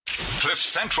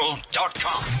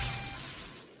CliffCentral.com.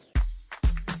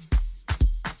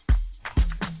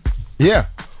 Yeah,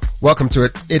 welcome to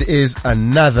it. It is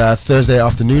another Thursday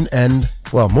afternoon and,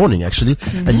 well, morning actually.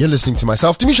 And you're listening to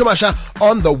myself, Tamisha Masha,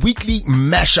 on the weekly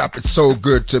mashup. It's so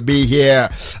good to be here.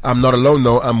 I'm not alone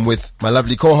though. I'm with my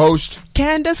lovely co-host,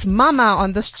 Candace Mama,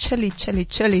 on this chilly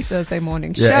Thursday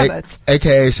morning. Shabbat.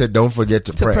 AKA said don't forget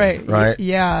to pray, right?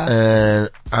 Yeah.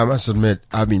 And I must admit,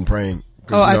 I've been praying.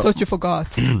 Oh, I thought you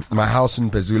forgot. My house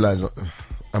in Pezula is,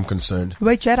 I'm concerned.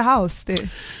 Wait, you had a house there?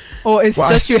 Or it's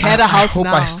just you had a house now? I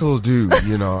hope I still do.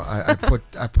 You know, I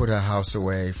put a house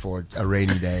away for a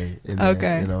rainy day.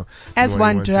 Okay. You know, as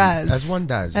one does. As one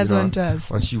does.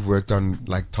 Once you've worked on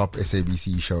like top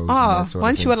SABC shows.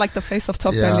 Once you were like the face of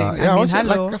Top Billing. Yeah, I mean,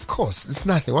 hello. Like, of course, it's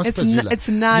nothing. It's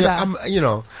nada.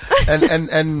 Yeah,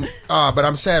 but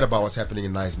I'm sad about what's happening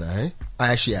in Knysna, hey?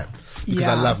 I actually am. Because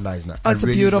I love Knysna. Oh, I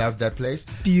really love that place.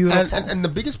 Beautiful. And the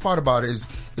biggest part about it is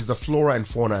the flora and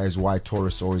fauna is why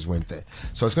tourists always went there.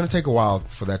 So it's going to take a while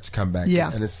for that to come back.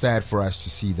 Yeah. And it's sad for us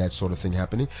to see that sort of thing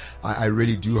happening. I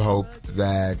really do hope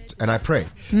that, and I pray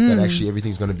that actually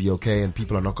everything's going to be okay and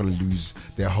people are not going to lose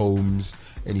their homes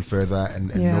any further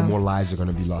and no more lives are going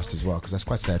to be lost as well, because that's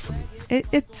quite sad for me.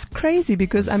 It's crazy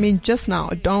because, I mean, just now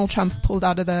Donald Trump pulled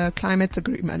out of the climate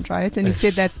agreement, right? And he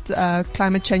said that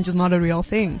climate change is not a real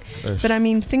thing. But I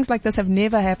mean, things like this have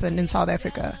never happened in South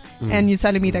Africa. And you're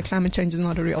telling me that climate change is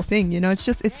not a real thing. You know,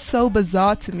 it's so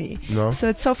bizarre to me. No? So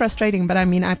it's so frustrating. But I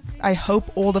mean, I hope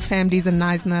all the families in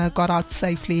Knysna got out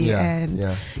safely. You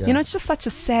know, it's just such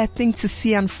a sad thing to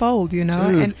see unfold, you know.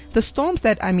 Dude. And the storms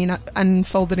that, I mean,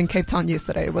 unfolded in Cape Town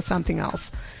yesterday was something else.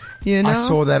 You know? I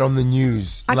saw that on the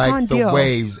news. I like can't the deal.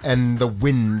 Waves and the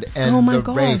wind and the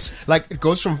rain. Like it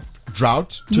goes from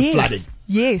drought to flooding.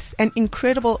 Yes, and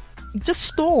incredible, just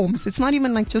storms. It's not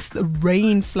even like just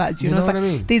rain floods. You know, it's what like I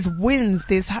mean? There's winds.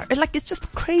 Like it's just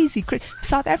crazy.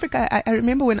 South Africa. I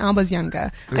remember when I was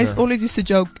younger, I always used to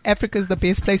joke Africa's the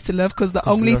best place to live because the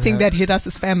only thing that hit us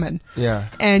is famine. Yeah.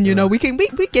 And you know we're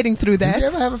getting through that. Did you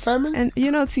ever have a famine? And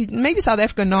you know, see, maybe South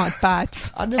Africa not,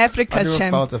 but Africa's I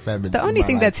never felt a famine. The only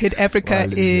thing that's hit Africa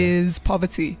is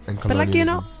poverty. And but like you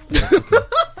know.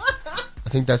 I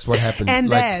think that's what happened. And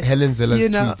like that, Helen Zeller's you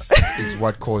know. tweets is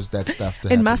what caused that stuff to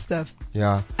happen. It must have.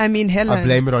 Yeah. I mean, Helen. I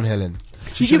blame it on Helen.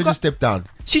 She should have just stepped down.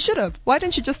 She should have. Why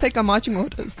didn't she just take her marching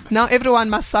orders? Now everyone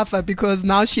must suffer because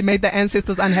now she made the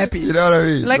ancestors unhappy. You know what I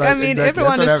mean? Like I mean, exactly.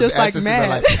 everyone is just like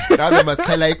mad. Now they must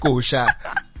tell Kosha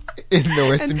in the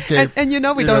Western Cape. And you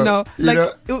know we don't know.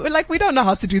 Like we don't know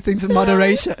how to do things in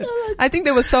moderation. I think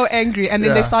they were so angry and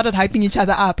then they started hyping each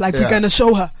other up like we're gonna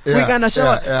show her. We're gonna show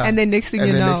her. And then next thing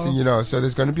you know. So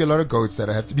there's gonna be a lot of goats that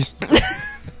have to be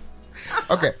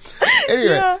okay.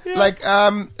 Anyway,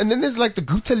 and then there's like the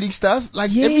Gupta League stuff. Like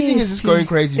everything is just going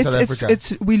crazy in South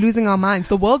Africa. We're losing our minds.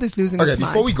 The world is losing its mind. Okay,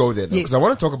 before we go there though, because I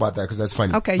want to talk about that because that's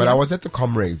funny. Okay, but I was at the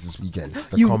Comrades this weekend.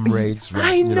 Comrades.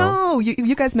 I know.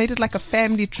 You guys made it like a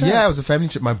family trip. Yeah, it was a family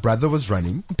trip. My brother was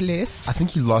running. Bless. I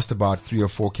think he lost about 3 or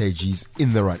 4 kgs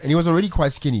in the run. And he was already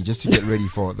quite skinny just to get ready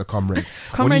for the Comrades.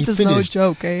 Comrades is no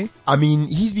joke, eh? I mean,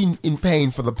 he's been in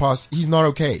pain for the past, he's not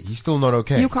okay. He's still not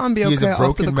okay. You can't be okay. He's a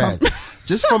broken man.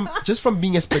 Just from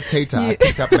being a spectator, I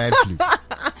picked up man flu.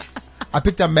 I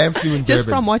picked up man flu in Durban. Just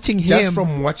from watching him. Just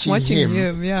from watching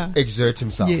him exert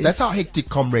himself. Yes. That's how hectic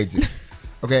Comrades is.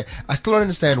 Okay, I still don't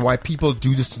understand why people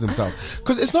do this to themselves.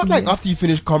 Because it's not like after you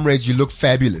finish Comrades, you look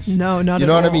fabulous. No, not at all. You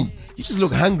know what I mean? You just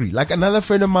look hungry. Like another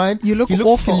friend of mine, he looked awful.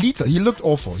 awful. He looked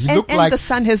awful. And the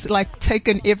sun has like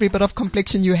taken every bit of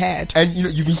complexion you had. And you know,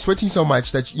 you've been sweating so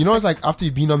much that it's like after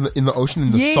you've been in the ocean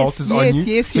and the salt is on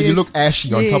you. So you look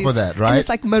ashy on top of that, right? And it's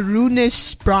like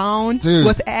maroonish brown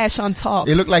with ash on top.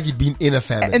 It looked like you'd been in a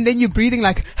famine. And then you're breathing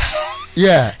like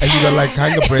yeah, and you got like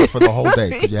hunger break for the whole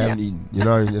day because you haven't eaten. You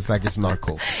know, it's like it's not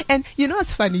cool. And you know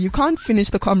what's funny? You can't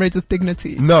finish the Comrades with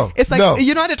dignity. No, it's like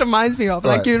you know what it reminds me of.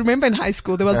 Like you remember in high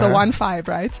school there was the 1-5,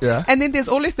 right? Yeah. And then there's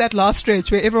always that last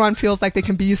stretch where everyone feels like they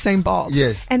can be Usain Bolt.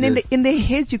 Yes. And then in their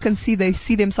heads you can see they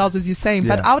see themselves as Usain,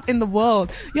 but out in the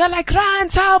world you're like run,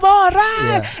 Thabo,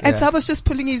 run, and Thabo's just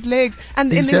pulling his legs,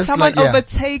 and then someone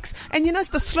overtakes, and you know it's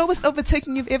the slowest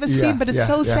overtaking you've ever seen, but it's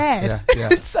so sad.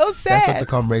 It's so sad. That's what the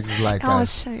Comrades is like. Oh,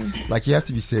 shame. Like you have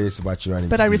to be serious about your running.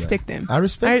 But I respect them. I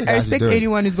respect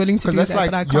anyone who's willing to do that. Because that's like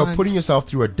but I can't. you're putting yourself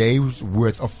through a day's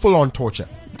worth of full-on torture.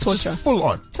 Full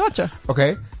on torture.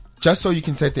 Okay, just so you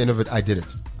can say at the end of it, I did it.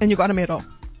 And you got a medal.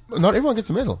 Not everyone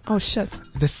gets a medal. Oh shit!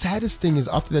 The saddest thing is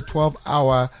after that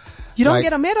 12-hour. You don't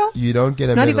get a medal? You don't get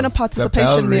a medal. Not even a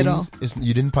participation medal.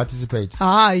 You didn't participate.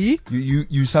 Ah,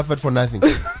 you suffered for nothing.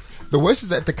 The worst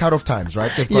is at the cutoff times,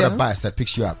 right? They've got Yeah. a bus that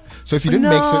picks you up. So if you didn't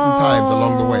make certain times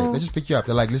along the way, they just pick you up.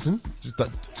 They're like, listen, just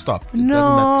stop. It doesn't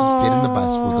matter. Just get in the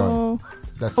bus. We're going.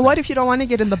 That's What sad. if you don't want to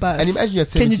get in the bus? And imagine you're at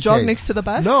 70Ks. Can you jog next to the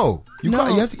bus? No. You No.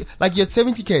 can't. You have to, like, you're at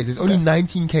 70Ks. There's only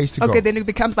 19Ks to go. Okay, then it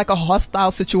becomes like a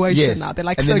hostile situation Yes. now. They're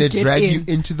like, and so then they get drag in. you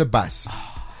into the bus.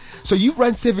 So you've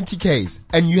run 70Ks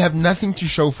and you have nothing to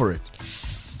show for it.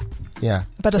 Yeah.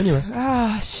 But anyway,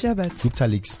 Shabat. Gupta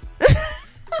leaks.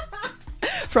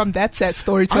 From that sad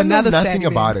story to I know another sad nothing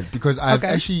event. about it because I've Okay.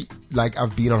 actually, like,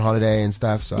 I've been on holiday and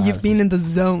stuff. So You've I've been just- in the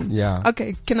zone. Yeah.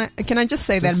 Okay. Can I just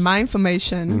say that my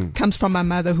information comes from my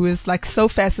mother, who is like so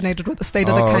fascinated with the state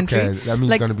of the Oh, country. okay. That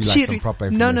means it's gonna be like some proper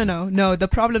No. information. The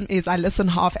problem is I listen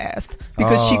half-assed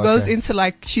because Oh, she goes okay. into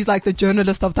like, she's like the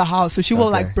journalist of the house. So she will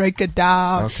Okay. like break it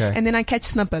down. Okay. And then I catch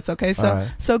snippets. Okay. So, Alright.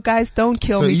 so guys, don't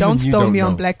kill So me. even Don't you stone don't me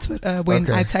on know. Black Twitter when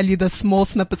Okay. I tell you the small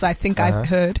snippets I think I've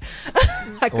heard.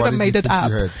 I could What have did made you it think you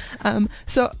up. heard?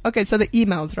 So the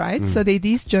emails, right? So they're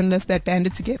these journalists that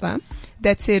banded together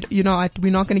that said, you know what,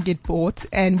 we're not going to get bought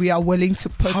and we are willing to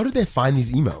put. How did they find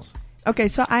these emails? Okay,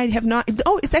 so I have not.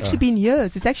 Oh, it's actually been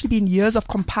years. It's actually been years of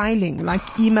compiling like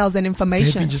emails and information.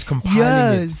 They've been just compiling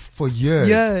years. it for years.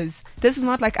 Years. This is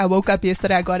not like I woke up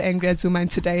yesterday, I got angry at Zuma, and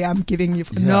today I'm giving you.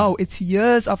 Yeah. No, it's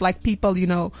years of like people, you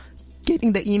know,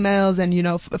 getting the emails and, you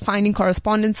know, finding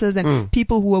correspondences and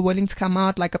people who were willing to come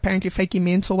out. Like apparently Fakey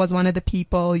Mentor was one of the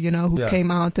people, you know, who Yeah. came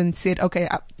out and said, okay,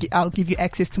 I'll give you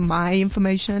access to my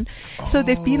information. So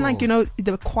they've been like, you know,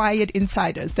 the quiet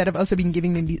insiders that have also been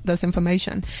giving them this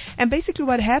information. And basically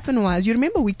what happened was, you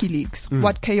remember WikiLeaks,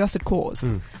 what chaos it caused?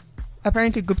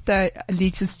 Apparently Gupta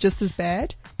leaks is just as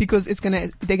bad because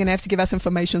they're gonna have to give us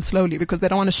information slowly because they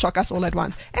don't want to shock us all at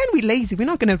once. And we're lazy. We're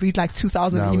not gonna read like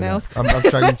 2,000 No, we're emails. not. I'm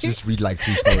trying to just read like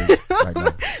 3 stories right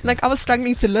now. Like I was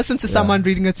struggling to listen to someone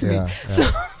reading it to Yeah, me.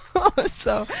 yeah.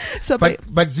 So,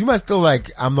 But Zuma's still like,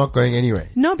 I'm not going anyway.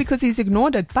 no, because he's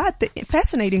ignored it. But the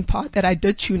fascinating part that I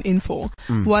did tune in for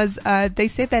was, they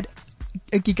said that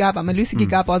Malusi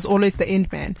Gigaba was always the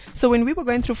end man. So when we were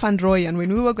going through Van Rooyen,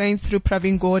 when we were going through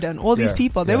Pravin Gordhan, all these Yeah,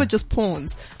 people, they yeah. were just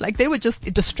pawns. Like they were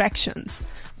just distractions.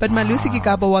 But Malusi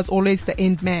Gigaba was always the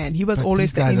end man. He was But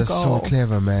always these the guys end are goal. so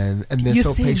clever, man. And they're You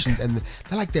so think? patient. And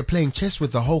they're like they're playing chess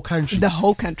with the whole country. The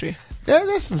whole country.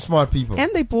 There's some smart people. And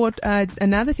they bought,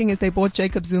 another thing is they bought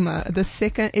Jacob Zuma,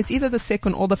 it's either the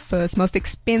second or the first most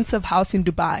expensive house in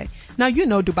Dubai. Now, you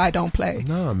know Dubai don't play.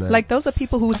 No, man. Like those are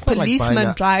people whose It's not like policemen buying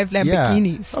a- drive Yeah,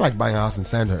 Lamborghinis. it's not like buying a house in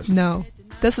Sandhurst. No.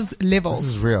 This is levels. This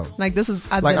is real. Like this is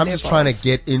other Like I'm levels. just trying to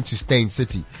get into Stain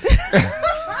City.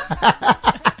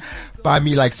 Buy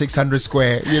me like 600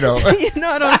 square, you know. You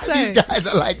know what I'm saying? These guys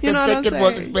are like You know the what I'm second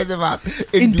most saying? expensive house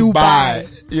in In Dubai.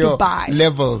 Yo, Dubai.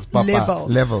 Levels, papa.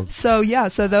 Levels. So yeah,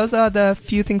 so those are the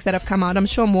few things that have come out. I'm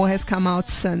sure more has come out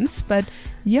since, but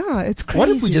yeah, it's crazy. What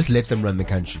if we just let them run the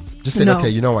country? Just say, No. okay,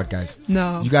 you know what, guys?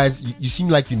 No. You guys, you seem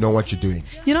like you know what you're doing.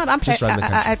 You know what? Just run the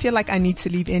country. I feel like I need to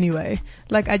leave anyway.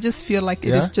 Like I just feel like it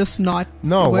Yeah? is just not.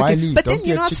 No, working. why leave? But Don't then be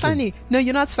you a know what's chicken. funny? No,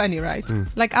 you know what's funny, right?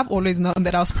 Like I've always known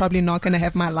that I was probably not going to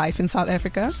have my life in South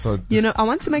Africa. So you know, I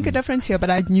want to make a difference here, but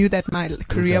I knew that my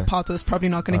career Okay. path was probably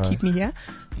not going to keep me here.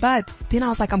 But then I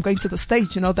was like, I'm going to the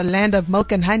States, you know, the land of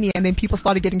milk and honey, and then people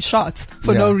started getting shots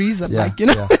for Yeah. no reason, Yeah. like you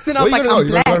know. Yeah. Then I Where was you like, gonna go? I'm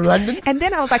You black. gonna go to London? And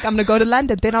then I was like, I'm gonna go to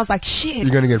London. Then I was like, shit. You're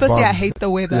gonna get Firstly, I bombed. hate the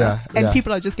weather, Yeah, and yeah.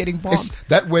 people are just getting bombed.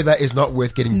 That weather is not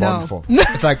worth getting No. bombed for.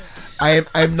 It's like,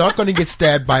 I'm not going to get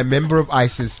stabbed by a member of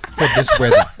ISIS for this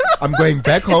weather. I'm going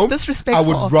back home. disrespectful.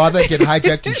 I would rather get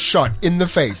hijacked and shot in the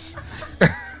face.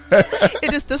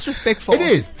 It is disrespectful. It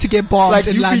is. To get bombed Like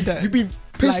in London. you've been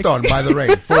pissed Like- on by the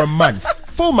rain for a month.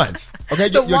 Full month. Okay,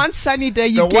 The you're- one sunny day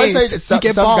you the one get, side, some you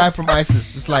get guy bombed. from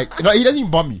ISIS, just like, you know, he doesn't even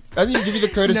bomb you. Doesn't even give you the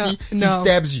courtesy. No. He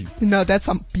stabs you. No, that's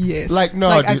some BS. Like, no,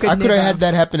 Like, dude, I could never. have had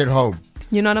that happen at home.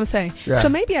 You know what I'm saying? Yeah. So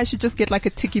maybe I should just get like a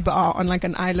tiki bar on like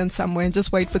an island somewhere and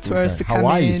just wait for tourists to come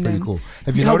Hawaii in. is pretty and cool.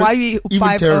 Have you Hawaii noticed? Even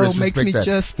 5-0 terrorists makes respect me that.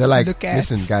 just They're like, look at.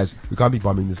 listen, guys, we can't be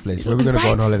bombing this place. Where are we going to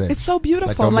go on Right. holiday? It's so beautiful.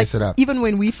 Like, don't mess it up. Even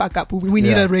when we fuck up, we need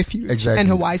Yeah, a refuge. Exactly. And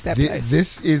Hawaii's that place.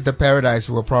 This is the paradise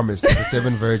we were promised. The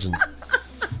 7 virgins.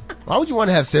 Why would you want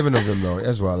to have 7 of them though,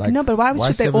 as well? Like, No, but why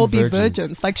should they 7 all be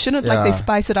virgins? Like, shouldn't like they Yeah.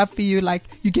 spice it up for you? Like,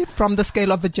 you get from the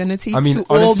scale of virginity I mean, to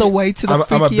honestly, all the way to the I'm a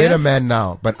freakiest. better man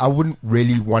now, but I wouldn't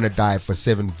really want to die for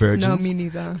 7 virgins. No, me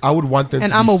neither. I would want them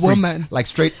And to I'm be a freaks, woman. like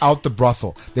straight out the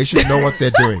brothel. They should know what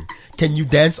they're doing. Can you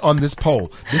dance on this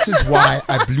pole? This is why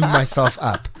I blew myself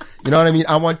up. You know what I mean?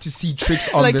 I want to see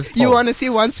tricks on like this pole. you want to see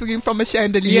one swinging from a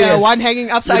chandelier, Yes. one hanging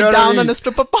upside You know what I down on mean? a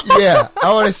stripper pole. Yeah,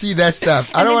 I want to see that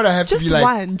stuff. I don't want to have to Just be like,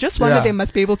 one Yeah. of them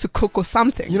must be able to cook or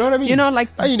something. you know what I mean? You know, like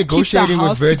are you keep the negotiating with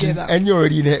house virgins together. and you're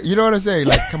already in it? You know what I'm saying?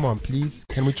 Like, come on, please,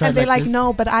 can we try? And they're like, this?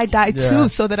 no, but I died Yeah. too,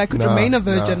 so that I could No, remain a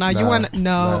virgin. no, Now you no,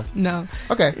 want no.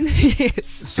 Okay, Yes.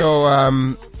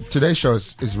 so today's show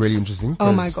is really interesting. Oh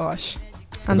 'cause my gosh,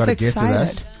 we've I'm got so a guest with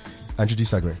us. excited.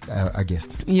 Introduce our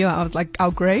guest, Yeah, I was like,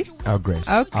 our Grey. our Grace.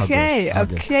 Okay, Our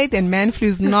guest. okay. Then man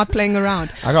flu's not playing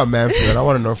around. I got man flu, and I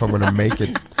want to know if I'm going to make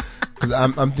it. Because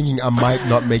I'm thinking I might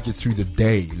not make it through the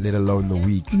day, let alone the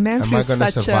week. Man Am flu I is going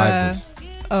to such survive this?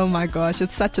 Oh my gosh,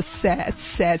 it's such a sad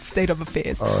state of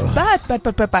affairs.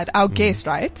 But our guest,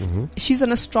 right? Mm-hmm. She's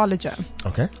an astrologer.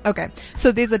 Okay. Okay,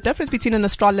 so there's a difference between an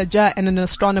astrologer and an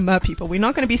astronomer. People, we're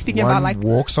not going to be speaking One about like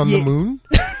walks on Yeah. the moon,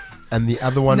 and the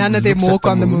other one none of them looks at walk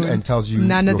on the moon and tells you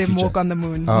none of your them future. walk on the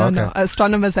moon. Oh, No, okay.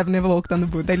 astronomers have never walked on the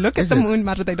moon. They look at Is the it? moon,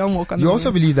 but they don't walk on You the also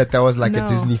moon. believe that was like a No.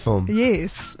 Disney film?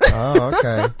 Yes. Oh,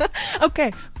 okay.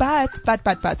 Okay,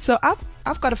 but so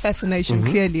I've got a fascination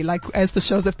clearly, like as the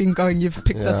shows have been going, you've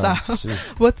picked this Mm-hmm. Yeah, up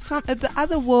jeez. with some the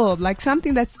other world, like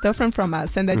something that's different from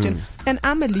us, and that Mm. you and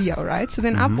I'm a Leo, right? So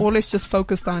then Mm-hmm. I've always just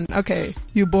focused on, okay,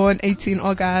 you're born 18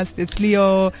 August, it's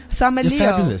Leo, so I'm a You're Leo,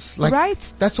 fabulous. Like,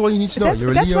 right? that's all you need to know.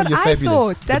 You're a That's Leo, what you're I fabulous.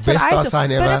 thought. That's the what best I star thought.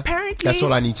 sign ever. But apparently, That's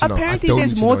all I need to know. I apparently don't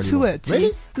there's need to more know to anymore. it.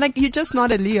 Really? Like you're just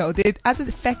not a Leo. There are other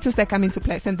factors that come into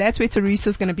place, and that's where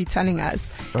Teresa's going to be telling us.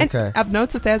 Okay. And I've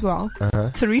noticed as well.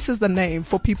 Uh-huh. Teresa's the name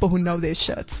for people who know their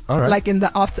shit. All right. Like in the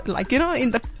after, like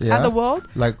in the Yeah. other world.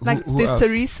 Like who there's else?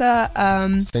 Teresa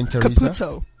Saint Teresa?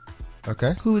 Caputo,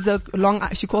 Okay. who's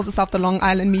she calls herself the Long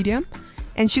Island medium.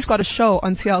 And she's got a show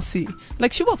on TLC.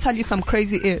 Like she will tell you some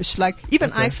crazy ish. Like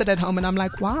even I sit at home and I'm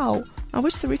like, wow, I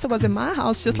wish Teresa was in my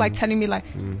house, just like telling me like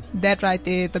that right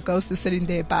there, the ghost is sitting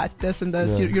there, but this and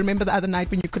this. Yeah. You remember the other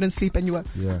night when you couldn't sleep and you're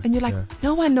like, yeah.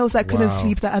 no one knows I couldn't Wow.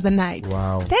 sleep the other night.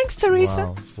 Wow. Thanks,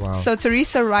 Teresa. Wow. So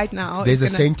Teresa right now There's a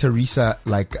is gonna, Saint Teresa,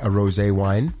 like a rosé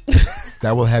wine,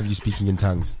 that will have you speaking in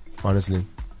tongues. Honestly,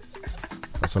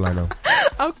 that's all I know.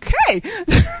 Okay.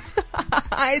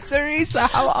 Hi Teresa,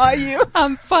 how are you?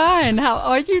 I'm fine. How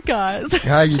are you guys?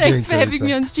 How are you doing, Thanks for having Teresa?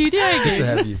 me on studio Good to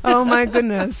again. have you. Oh my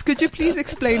goodness. Could you please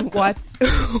explain what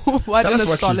what Tell an us what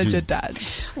you astrologer do. does?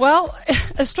 Well,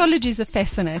 astrology is a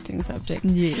fascinating subject.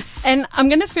 Yes. And I'm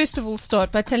going to first of all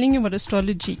start by telling you what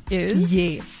astrology is.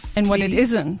 Yes. And what it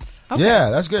please. isn't. Yeah,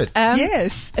 that's good.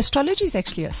 Yes. Astrology is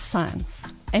actually a science.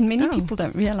 And many Oh. people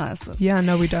don't realize this. Yeah,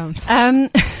 no, we don't.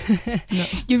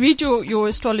 You read your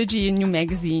astrology in your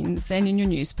magazines and in your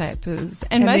newspapers,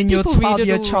 and And most in your people read it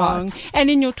 12-year all chart. wrong, and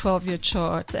in your 12-year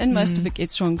chart, and most of it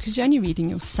gets wrong because you're only reading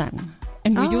your sun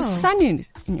and where your Oh. sun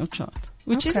is in your chart,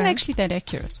 which isn't Okay. actually that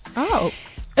accurate. Oh.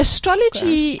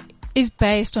 Astrology is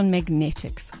based on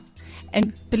magnetics,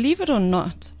 and believe it or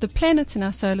not, the planets in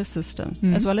our solar system,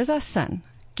 as well as our sun,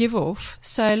 give off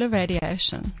solar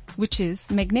radiation, which is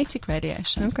magnetic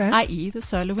radiation, Okay. i.e. the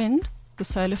solar wind, the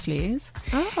solar flares,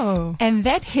 Oh. and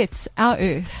that hits our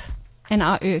Earth and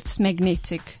our Earth's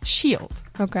magnetic shield,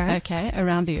 Okay. okay,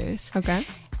 around the Earth. Okay.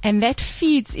 And that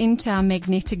feeds into our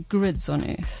magnetic grids on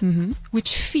Earth,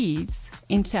 which feeds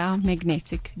into our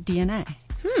magnetic DNA.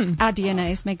 Our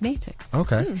DNA is magnetic.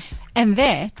 Okay. And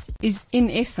that is,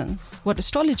 in essence, what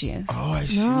astrology is. Oh, I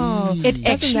see. No. It Doesn't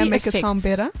actually that make it affects sound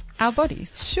better? our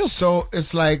bodies. Sure. So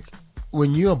it's like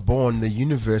when you are born, the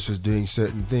universe was doing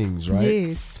certain things, right?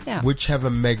 Yes. Yeah. Which have a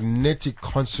magnetic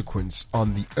consequence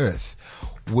on the earth,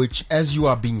 which as you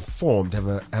are being formed have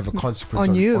a consequence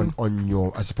On you. on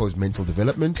your, I suppose, mental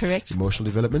development, Correct. emotional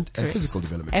development, and Correct. physical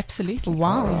development. Absolutely.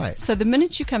 Wow. All right. So the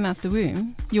minute you come out the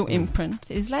womb, your imprint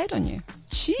is laid on you.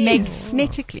 Jeez.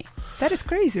 Magnetically. That is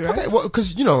crazy, right? Okay, well,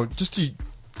 because, just to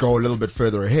go a little bit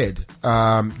further ahead,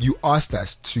 you asked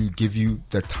us to give you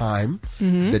the time,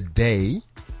 the day,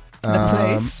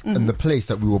 place. and the place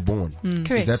that we were born.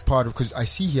 Correct. Is that part of, because I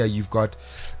see here you've got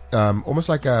almost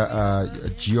like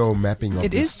a geo mapping of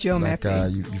It this. is geo-mapping.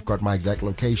 Like, you've got my exact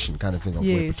location kind of thing of where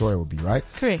Yes. Pretoria will be, right?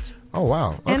 Correct. Oh, wow.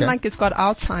 Okay. And like it's got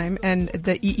our time and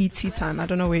the EET time. I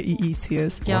don't know where EET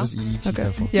is. What Yeah. does EET Okay.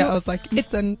 stand for? Yeah, I was like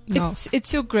Eastern. No.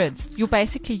 It's your grids. You're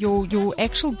basically your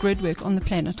actual grid work on the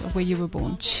planet of where you were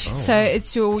born. So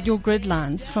it's your grid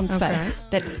lines from space Okay.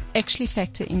 that actually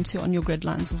factor into on your grid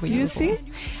lines of where you You were see,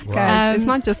 born. guys, it's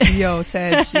not just Leo,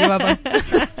 Sag. You have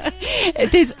a,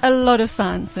 There's a lot of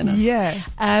science in it. yeah.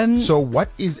 So what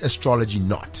is astrology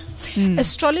not?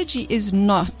 Astrology is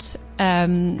not.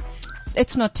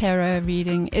 It's not tarot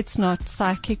reading. It's not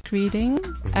psychic reading,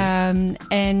 and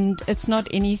it's not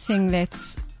anything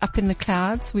that's up in the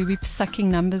clouds where we're sucking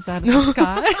numbers out of the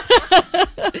sky.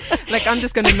 Like, I'm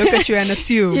just going to look at you and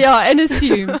assume. Yeah, and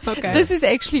assume. Okay. This is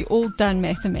actually all done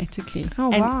mathematically.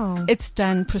 Oh, and wow. it's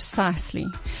done precisely.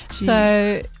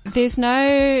 So there's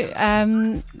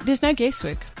no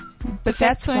guesswork. But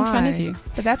That's in front of you.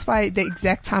 But that's why the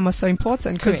exact time was so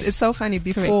important. Because Correct. it's so funny.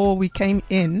 Before we came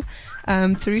in,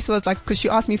 Teresa was like, because she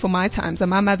asked me for my times, and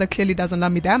my mother clearly doesn't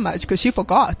love me that much because she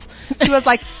forgot. She was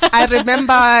like, I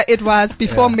remember it was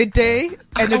before midday, and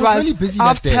I it was was really busy that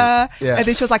after, day. Yeah. and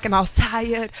then she was like, and I was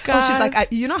tired. Guys. She's like,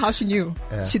 you know how she knew?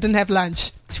 Yeah. She didn't have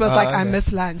lunch. She was Oh, like, I okay.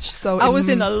 missed lunch. So I was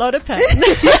in a lot of pain.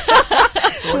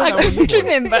 So what I time were you couldn't born?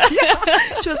 remember.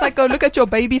 She was like, go look at your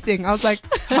baby thing. I was like,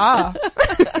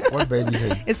 What baby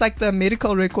thing? It's like the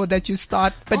medical record that you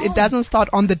start, but Oh. it doesn't start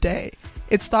on the day.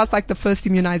 It starts like the first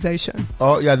immunization.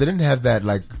 Oh yeah, they didn't have that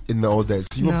like in the old days.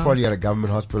 You were No. probably at a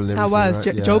government hospital and I everything. was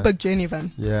right? Yeah. Joburg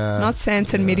Genevan, Yeah. not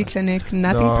Santon Yeah. Mediclinic,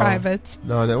 nothing No. private.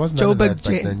 No, there wasn't none of Joburg that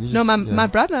back then. You No, just- yeah. my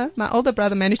brother, my older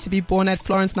brother, managed to be born at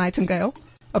Florence Nightingale,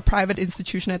 a private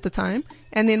institution at the time,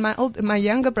 and then my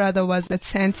younger brother was at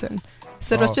Santon.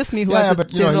 So it was Oh. just me who yeah, was but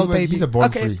a you know, general he was, baby. he's a born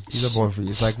Okay. free. He's a born free.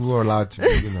 It's like we were allowed to,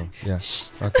 you know. Yeah.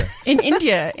 Okay. In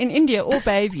India, all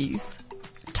babies'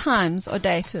 times are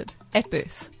dated at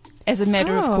birth. As a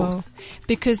matter of Oh. course,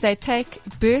 because they take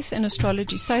birth and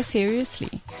astrology so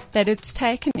seriously that it's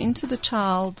taken into the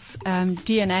child's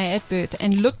DNA at birth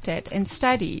and looked at and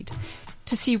studied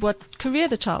to see what career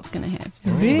the child's going to have, to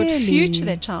see what Really? future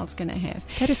that child's going to have.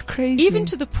 That is crazy. Even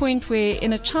to the point where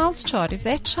in a child's chart, if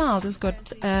that child has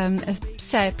got,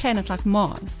 say, a planet like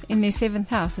Mars in their 7th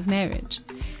house of marriage,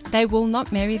 they will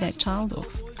not marry that child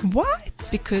off what?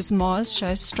 because Mars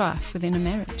shows strife within a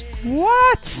marriage.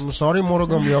 What? I'm sorry,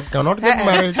 Morogam, you cannot get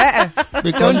married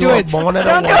because Don't do you were it. born at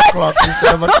Don't 1 o'clock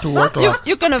instead of at 2 o'clock.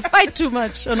 You're going to fight too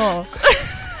much and all.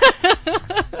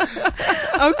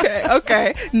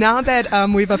 Okay. Now that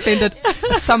we've offended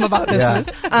some of our Yeah,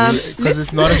 listeners, because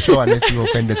it's not a show unless you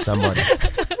offended somebody.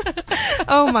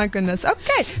 oh my goodness.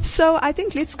 Okay, so I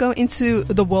think let's go into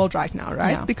the world right now,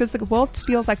 right? Yeah. Because the world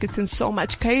feels like it's in so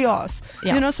much chaos.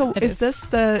 Yeah, you know, so it is is.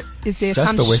 there Just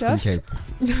some the Western shift? Cape.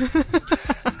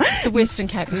 The Western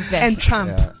Cape is back. And Trump?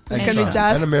 Yeah. And, Can we Trump.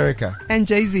 just and America. and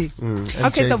Jay-Z? And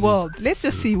Okay, the Jay-Z. world. Let's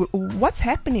just see what's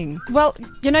happening. Well,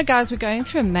 you know, guys, we're going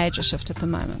through a major shift at the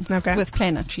moment. Okay. With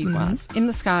planetary-wise. In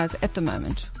the skies at the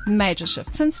moment. Major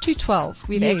shift. Since 2012,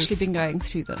 we've Yes. actually been going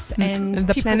through this. And And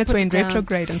the people planets put were in down-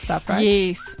 retrograde and stuff, right?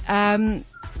 Yes.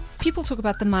 People talk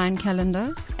about the Mayan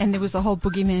calendar, and there was a whole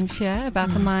boogeyman fear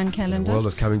about the Mayan The calendar. world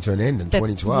was coming to an end in That-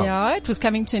 2012. Yeah, it was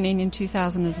coming to an end in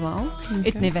 2000 as well.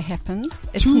 It never happened.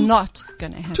 It's Two- not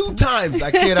going to happen. 2 times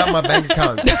I cleared out my bank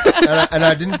accounts and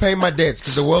I didn't pay my debts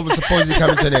because the world was supposedly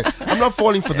coming to an end. I'm not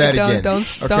falling for that again.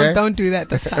 Don't do that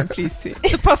this time, please. Too.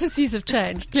 The prophecies have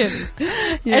changed, clearly.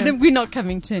 Yeah. And we're not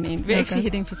coming to an end. We're Okay. actually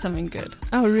heading for something good.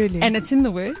 Oh, really? And it's in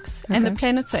the works, and the Okay.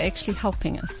 planets are actually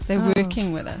helping us. They're Oh.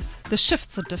 working with us. The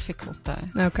shifts are difficult, though.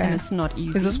 Okay. And it's not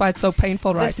easy. is this why it's so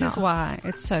painful right This now? is why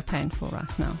it's so painful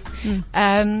right now.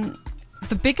 Mm.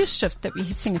 The biggest shift that we're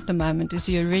hitting at the moment is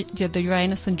the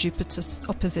Uranus and Jupiter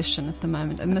opposition at the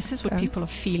moment. And this is what Okay. people are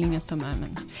feeling at the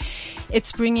moment.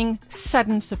 It's bringing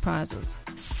sudden surprises,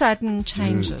 sudden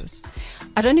changes.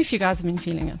 I don't know if you guys have been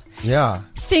feeling it. Yeah.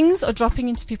 Things are dropping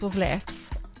into people's laps.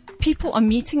 People are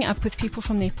meeting up with people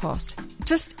from their past.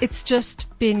 It's just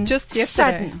been Just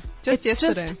yesterday. sudden. Just it's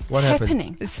yesterday. just What happened?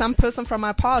 happening. Some person from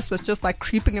my past was just like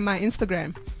creeping in my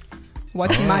Instagram,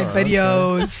 watching my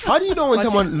videos. How do you know when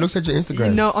Watching- someone looks at your Instagram?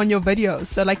 You know, on your videos.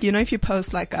 So like, you know, if you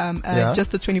post like, Yeah.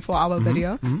 just the 24-hour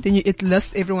video, then it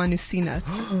lists everyone who's seen it.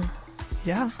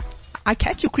 Yeah. I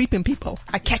catch you creeping, people.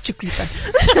 I catch you creeping.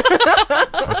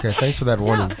 Okay, thanks for that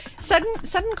warning. Yeah.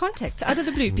 Sudden contact out of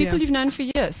the blue. People Yeah. you've known for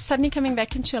years suddenly coming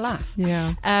back into your life.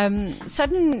 Yeah.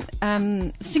 Sudden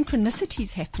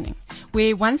synchronicities happening,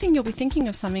 where one thing you'll be thinking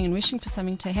of something and wishing for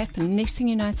something to happen, next thing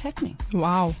you know it's happening.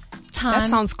 Wow. Time That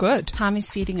sounds good. Time is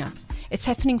speeding up. It's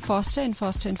happening faster and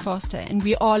faster and faster, and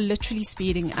we are literally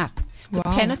speeding up. The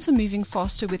Wow. planets are moving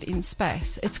faster within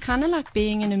space. It's kind of like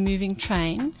being in a moving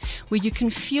train where you can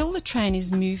feel the train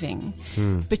is moving,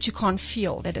 but you can't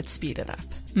feel that it's speeded up.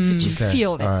 But you Okay.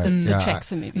 feel that All right. the Yeah,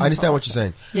 tracks are moving I understand what faster. you're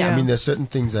saying. Yeah. I mean, there's certain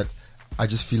things that I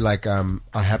just feel like are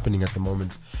happening at the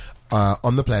moment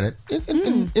on the planet,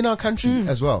 in our country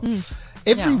as well.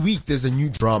 Every Yeah. week there's a new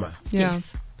drama. Yeah.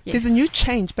 Yes. Yes. There's a new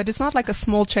change, but it's not like a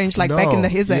small change like back in the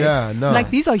No. Hizay. Yeah, no. Like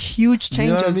these are huge You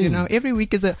know changes, what I mean? Every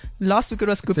week is last week it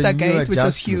was Gupta new Gate, which was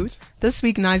adjustment. huge. This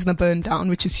week Naisna burned down,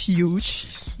 which is huge.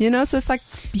 So it's like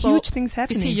huge Well, things You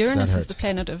happening. see, Uranus That is the hurt.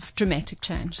 planet of dramatic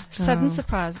change. Sudden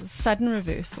surprises, sudden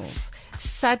reversals,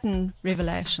 sudden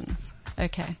revelations.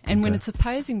 Okay. And when it's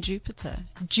opposing Jupiter,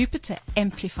 Jupiter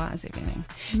amplifies everything.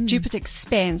 Jupiter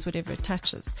expands whatever it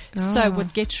touches. So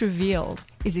what gets revealed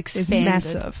is expanded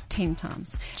massive. 10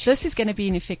 times. This is going to be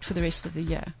in effect for the rest of the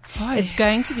year. Why? It's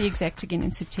going to be exact again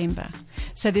in September.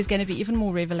 So there's going to be even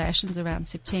more revelations around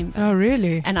September. Oh,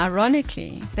 really? And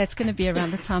ironically, that's going to be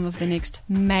around the time of the next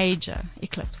major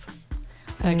eclipse.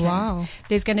 Okay. Wow.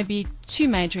 There's going to be 2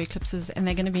 major eclipses, and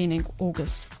they're going to be in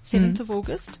August. 7th of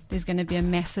August, there's going to be a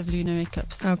massive lunar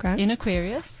eclipse Okay. in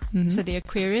Aquarius. So the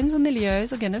Aquarians and the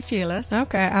Leos are going to feel it.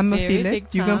 Okay, I'm going to Very feel big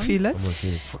it. You going to time. feel it? I'm gonna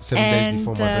feel it 7 days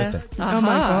before my birthday. Oh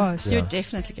my gosh. You're Yeah.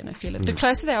 definitely going to feel it. The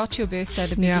closer they are to your birthday,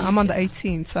 the bigger Yeah, you I'm on the feel it.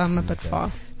 18th, so I'm a bit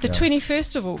far. The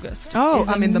 21st of August Oh, is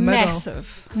I'm a in the middle.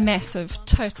 massive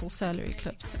total solar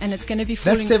eclipse. And it's going to be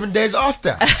falling. That's 7 days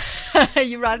after.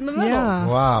 You're right in the middle. Yeah.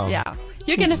 Wow. Yeah.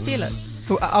 You're going to feel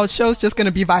it. Our show's just going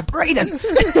to be vibrating.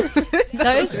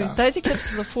 Those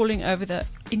eclipses are falling over the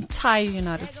entire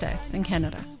United States and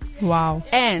Canada. Wow.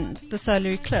 And the solar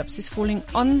eclipse is falling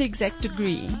on the exact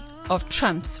degree of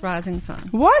Trump's rising sign.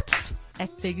 What?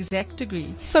 At the exact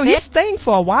degree. So he's staying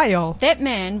for a while. That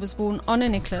man was born on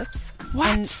an eclipse. What?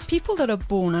 And people that are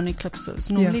born on eclipses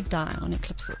normally die on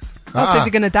eclipses. Oh, so is he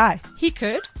going to die? He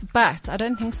could, but I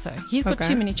don't think so. He's got Okay.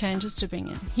 too many changes to bring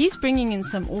in. He's bringing in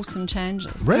some awesome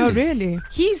changes. Really? Oh, really?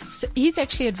 He's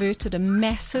actually averted a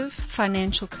massive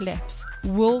financial collapse,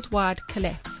 worldwide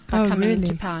collapse, by Oh, coming really?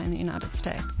 into power in the United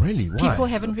States. Really? Why? People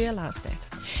haven't realized that.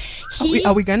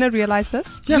 Are we going to realize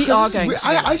this? Yeah, We 'cause are going to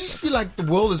I realize just feel like the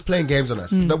world is playing games on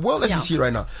us. The world as Yeah. we see it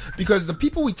right now. Because the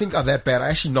people we think are that bad are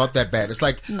actually not that bad. It's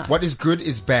like No. what is good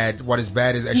is bad, what is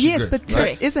bad is actually Yes, good. but right?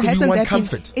 Correct. isn't, 'Cause we hasn't want that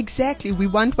comfort. been, exactly? We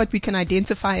want what we can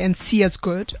identify and see as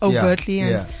good overtly. Yeah,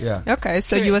 and yeah. Okay,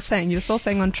 so Correct. you were still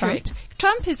saying on Trump. Correct.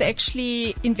 Trump is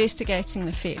actually investigating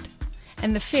the Fed.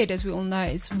 And the Fed, as we all know,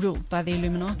 is ruled by the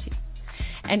Illuminati.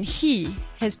 And he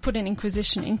has put an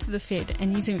inquisition into the Fed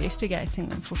and he's investigating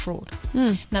them for fraud.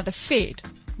 Now, the Fed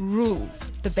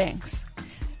rules the banks.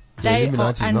 The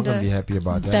Illuminati is not going to be happy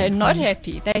about that. They're not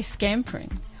happy. They're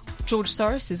scampering. George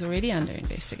Soros is already under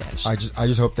investigation. I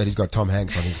just hope that he's got Tom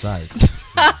Hanks on his side.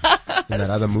 In that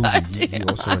other movie, he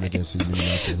also went against the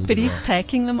Illuminati. But he's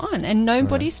taking them on, and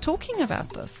nobody's talking about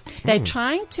this. They're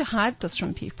trying to hide this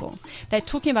from people. They're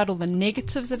talking about all the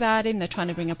negatives about him. They're trying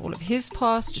to bring up all of his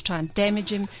past to try and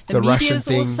damage him. The media Russian is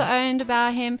thing. also owned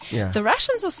by him. Yeah. The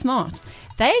Russians are smart.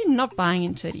 They're not buying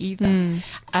into it either.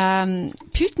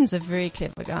 Putin's a very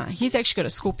clever guy. He's actually got a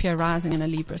Scorpio rising and a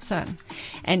Libra sun.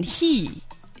 And he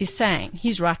is saying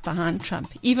he's right behind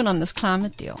Trump, even on this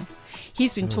climate deal.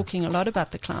 He's been talking a lot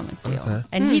about the climate deal,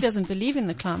 and he doesn't believe in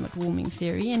the climate warming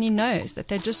theory, and he knows that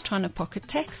they're just trying to pocket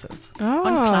taxes on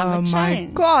climate change.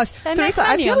 My gosh, They Teresa, make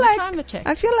I money feel on the like climate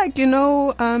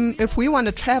change. if we want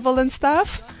to travel and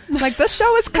stuff, like this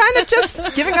show is kind of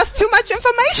just giving us too much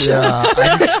information. Yeah,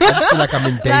 I just feel like I'm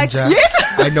in Like, danger.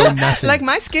 yes. I know nothing. Like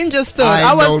my skin just stood.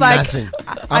 I was know like, nothing.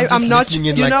 I'm just not. listening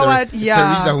in You like know what? It's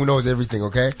Yeah. Teresa who knows everything,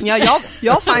 okay? Yeah,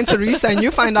 y'all find Teresa and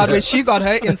you find out where she got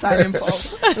her inside info.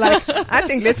 Like, I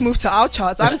think let's move to our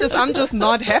charts. I'm just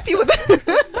not happy with it.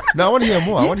 No, I want to hear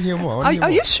more. I want to hear more.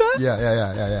 Are you sure?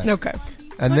 Yeah. Okay.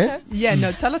 And then? Yeah,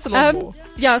 no, tell us a lot more.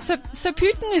 Yeah, so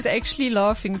Putin is actually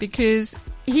laughing because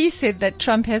he said that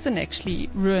Trump hasn't actually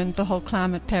ruined the whole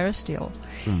climate Paris deal.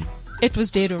 It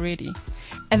was dead already.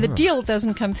 And the deal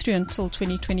doesn't come through until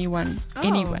 2021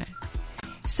 anyway.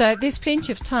 So there's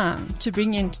plenty of time to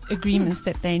bring in agreements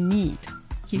that they need.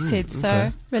 He said,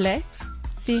 so relax,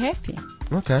 be happy.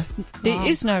 Okay. There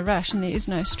is no rush and there is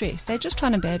no stress. They're just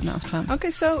trying to badmouth Trump.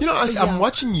 Okay, so You know, I'm yeah.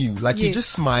 watching you, like you're Yes. just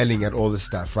smiling at all this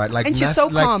stuff, right? Like, And she's so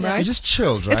like, calm, right? You're just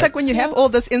chilled, right? It's like when you have all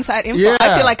this inside info, Yeah.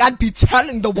 I feel like I'd be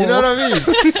telling the world. you know what I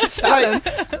mean?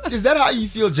 Like, is that how you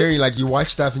feel, Jerry? Like you watch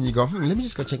stuff and you go, let me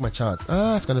just go check my charts.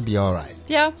 It's gonna be all right.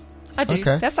 Yeah, I do.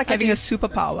 Okay. That's like I having do. a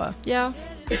superpower. Yeah.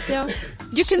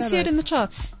 You can see it in the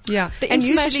charts. Yeah, The and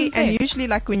information's usually,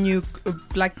 like when you,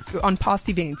 like on past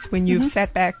events, when you've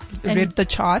sat back, And- read the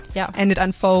chart, Yeah. and it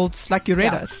unfolds like you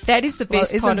read Yeah. it. That is the Well,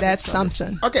 best part isn't of that astrology.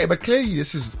 something? Okay, but clearly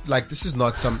this is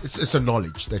not it's a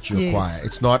knowledge that you Yes. acquire.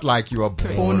 It's not like you are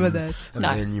Born with it. and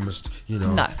No. then you must,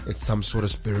 No. it's some sort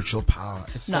of spiritual power.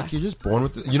 It's No. like you're just born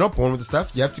with it. You're not born with the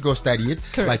stuff. You have to go study it,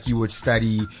 Correct. like you would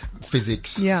study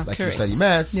physics, Yeah. like Correct. you study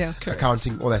maths, Yeah. Correct.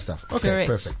 accounting, all that stuff. Okay, Correct.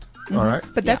 perfect. All right.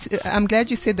 But that's, I'm glad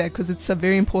you said that because it's a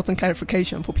very important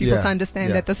clarification for people Yeah. to understand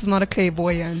Yeah. that this is not a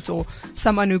clairvoyant or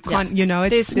someone who can't, Yeah. it's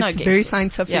There's no very guessing.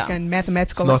 scientific Yeah. and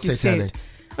mathematical, It's not like you satanic.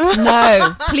 said.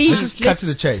 No, please. Let's just cut to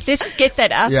the chase. Let's just get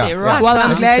that out there, right? Well, I'm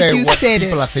Let's glad say you what said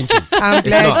people it. are thinking. I'm It's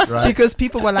glad not, right? because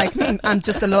people were like me. I'm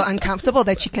just a little uncomfortable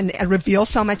that she can reveal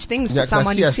so much things Yeah, for 'cause I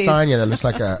someone see who a says. sign here that looks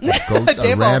like a goat, a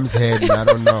devil. ram's head. And I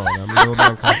don't know. I'm a little bit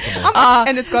uncomfortable.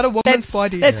 And it's got a woman's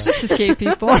body. That's just to scare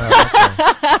people.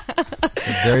 It's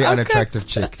a very unattractive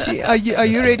chick. See, are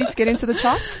you ready to get into the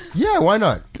charts? Yeah, why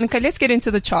not? Okay, let's get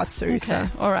into the charts, Teresa. Okay,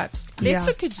 all right. Let's Yeah.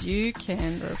 look at you,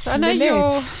 Candace. I know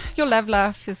Let's. your love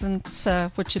life isn't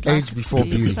what you'd like Age it before to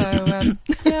be. beauty. So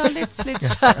yeah, let's.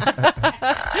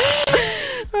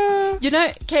 You know,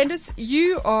 Candace,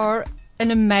 you are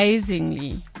an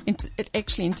amazingly,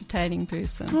 actually entertaining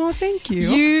person. Oh, thank you.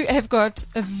 You have got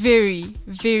a very,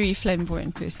 very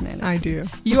flamboyant personality. I do.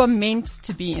 You are meant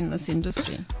to be in this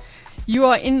industry. You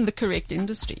are in the correct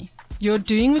industry. You're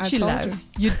doing what I you told love. you.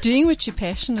 You're doing what you're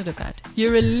passionate about.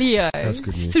 You're a Leo That's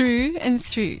good news. through and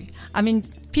through. I mean,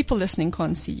 people listening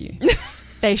can't see you.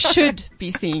 They should be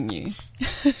seeing you.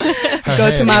 Go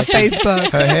to my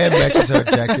Facebook. Her hair matches her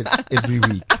jacket every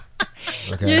week.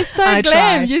 Okay. You're so I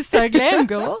glam. try. You're so glam,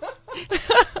 girl.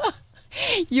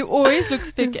 You always look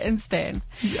spick and span.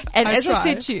 And I as I try.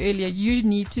 said to you earlier, you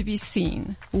need to be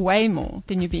seen way more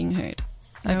than you're being heard.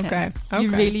 Okay. You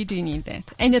Okay. really do need that.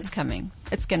 And it's coming.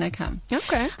 It's going to come.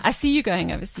 Okay. I see you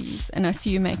going overseas and I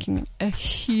see you making a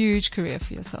huge career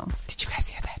for yourself. Did you guys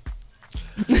hear that?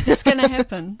 It's going to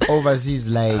happen. Overseas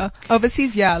like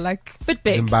Overseas, yeah, like But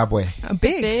big. Zimbabwe.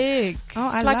 big. Big. Oh,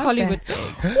 I like love Hollywood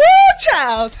that. big. Woo,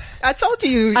 child! I told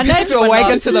you I know hitched your everyone wagon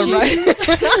loves to the you. right.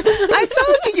 I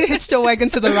told you hitched your wagon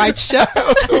to the right show.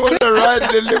 Also want to ride in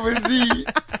a limousine.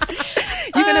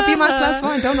 You're gonna be my plus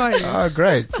one. Don't worry. Oh,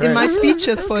 great. In my great.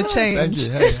 speeches for a change. Thank you.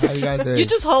 Hey, how you guys doing? You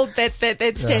just hold that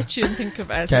statue and think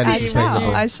of us. Candace I is shall. thanking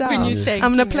you. I shall. When you Yeah. thank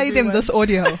I'm gonna play them everyone. this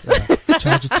audio. Yeah.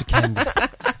 Charge it to Candace.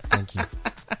 Thank you.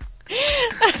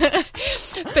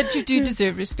 But you do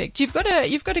deserve respect. You've got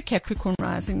a Capricorn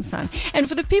rising sign. And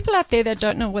for the people out there that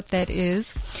don't know what that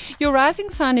is, your rising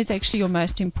sign is actually your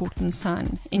most important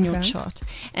sign in your Okay. chart.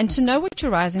 And to know what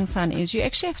your rising sign is, you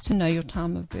actually have to know your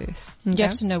time of birth. Okay. You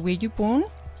have to know where you're born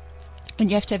and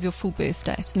you have to have your full birth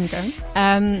date. Okay.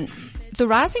 The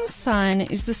rising sign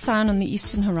is the sign on the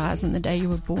eastern horizon the day you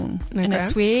were born. And Okay.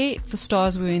 it's where the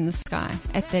stars were in the sky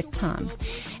at that time.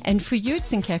 And for you,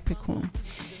 it's in Capricorn.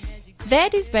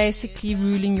 That is basically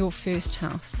ruling your first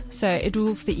house. So it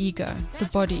rules the ego, the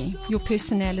body, your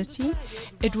personality.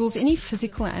 It rules any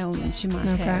physical ailments you might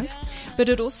Okay. have. But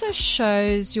it also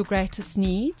shows your greatest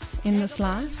needs in this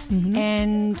life.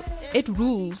 And it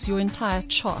rules your entire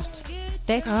chart.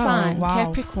 That sign, wow.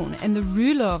 Capricorn, and the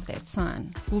ruler of that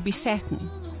sign will be Saturn,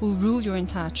 will rule your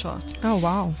entire chart. Oh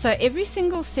wow. So every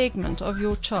single segment of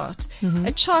your chart,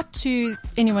 a chart to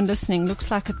anyone listening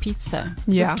looks like a pizza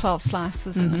Yeah. with 12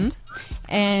 slices in it.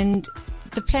 And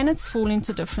the planets fall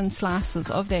into different slices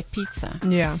of that pizza.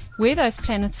 Yeah. Where those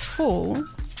planets fall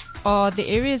are the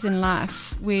areas in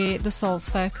life where the soul's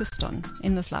focused on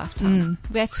in this lifetime.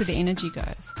 That's where the energy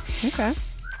goes. Okay.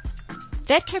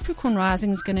 That Capricorn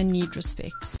rising is going to need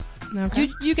respect. Okay.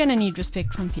 You're going to need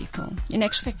respect from people. In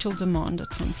actual fact, you'll demand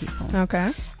it from people.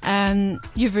 Okay.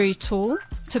 You're very tall,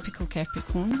 typical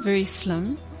Capricorn. Very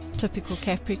slim, typical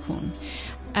Capricorn.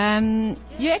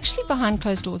 You're actually behind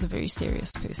closed doors a very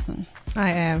serious person.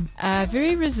 I am.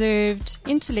 Very reserved,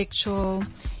 intellectual.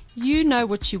 You know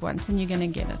what you want and you're going to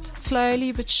get it.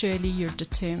 Slowly but surely, you're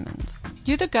determined.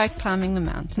 You're the goat climbing the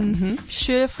mountain.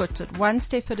 Sure-footed, one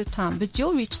step at a time, but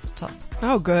you'll reach the top.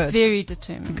 Oh, good. Very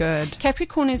determined. Good.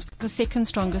 Capricorn is the second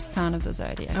strongest sign of the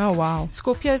zodiac. Oh, wow.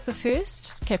 Scorpio's the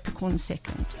first, Capricorn's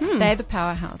second. They're the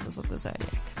powerhouses of the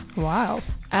zodiac. Wow.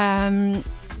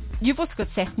 You've also got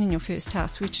Saturn in your first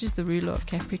house, which is the ruler of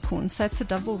Capricorn, so it's a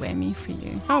double whammy for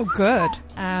you. Oh, good.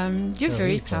 You're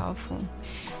very powerful.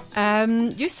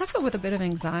 You suffer with a bit of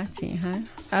anxiety, huh?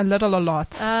 A little, a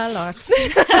lot. A lot.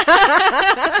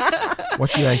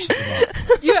 What you anxious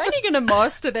about? You're only going to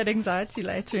master that anxiety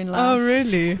later in life. Oh,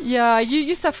 really? Yeah,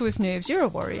 you suffer with nerves. You're a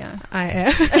warrior. I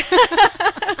am.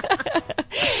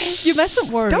 You mustn't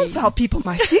worry. Don't tell people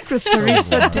my secrets,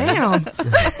 Teresa. Damn. Be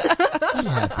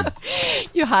happy.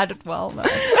 You hide it well, though.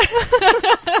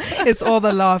 It's all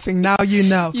the laughing. Now you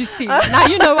know. You see. Now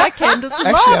you know why Candace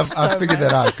Actually, laughs I've so figured much.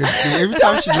 that out. Because every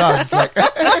time she laughs, it's like,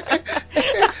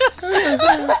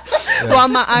 Well,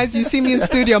 my eyes, you see me in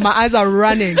studio, my eyes are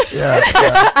running. yeah.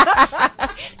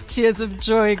 Tears of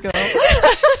joy, girl.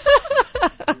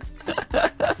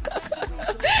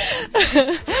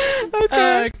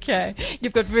 Okay.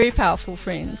 You've got very powerful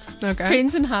friends. Okay.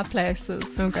 Friends in high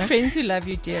places. Okay. Friends who love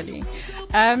you dearly.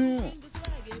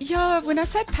 Yeah, when I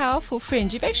say powerful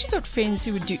friends, you've actually got friends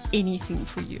who would do anything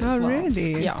for you as Oh, well.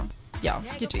 really? Yeah. Yeah,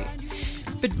 you do.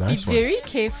 But Nice be one. very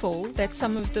careful that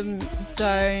some of them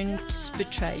don't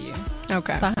betray you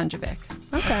Okay. behind your back.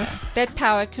 Okay. That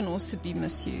power can also be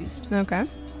misused. Okay.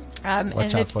 And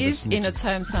Watch out it for the is in snitches. its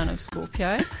home sign of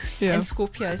Scorpio. Yeah. And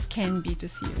Scorpios can be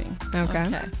deceiving.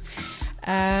 Okay.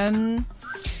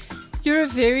 You're a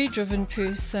very driven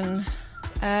person.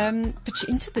 But you're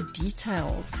into the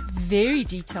details, very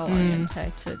detail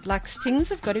orientated. Like things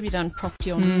have got to be done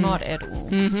properly or not at all.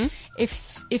 Mm-hmm.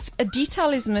 If a detail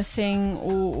is missing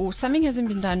or something hasn't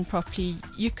been done properly,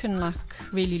 you can like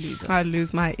really lose it. I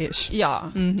lose my ish. Yeah.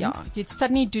 You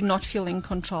suddenly do not feel in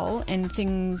control and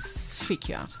things freak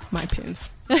you out. My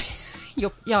pins.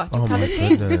 Your Oh my colored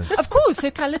pens. goodness. Of course,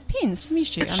 her colored pens,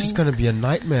 Mishu. She's going to be a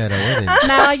nightmare at a wedding.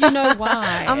 now you know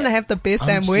why. I'm gonna have the best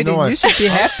damn you know wedding. what? You should be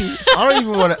happy. I don't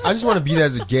even want to. I just want to be there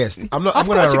as a guest. I'm not. Of I'm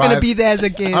going course, to you're arrive. gonna be there as a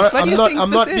guest. What do I'm you not. think I'm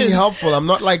this not being is? helpful. I'm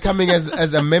not like coming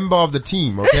as a member of the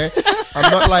team. Okay.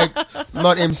 I'm not like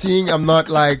not emceeing. I'm not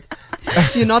like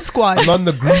You're not squad. I'm not in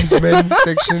the groomsmen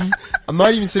section. I'm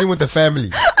not even sitting with the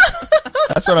family.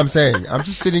 That's what I'm saying. I'm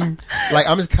just sitting like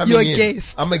I'm just coming You're a in.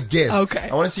 guest. I'm a guest. Okay.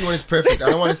 I want to see when it's perfect. I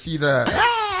don't want to see the.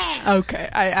 Okay,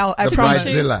 I The promise.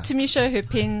 bridezilla. Tamisha, her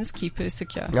pens keep her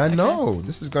secure. I okay? know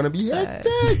this is gonna be So-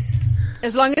 hectic.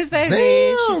 As long as they're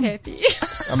there, she's Damn. happy.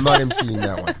 I'm not emceeing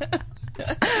that one.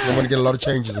 I'm gonna get a lot of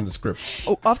changes in the script.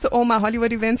 Oh, after all my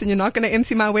Hollywood events, and you're not gonna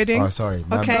MC my wedding? Oh, sorry.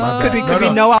 My- Okay. my Could bad. we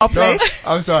know our place?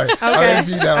 No, I'm sorry. I'll Okay.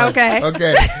 MC that one. Okay.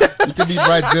 Okay. You can be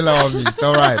bridezilla on me. It's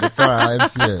alright. It's alright. I'll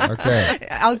MC it. Okay.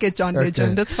 I'll get John Okay.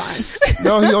 Legend. That's fine.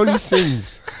 No, he only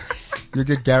sings. You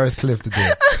get Gareth Cliff to do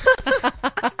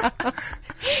it.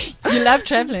 You love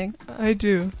traveling. I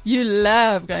do. You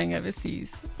love going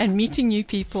overseas and meeting new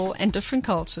people and different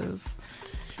cultures.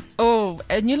 Oh,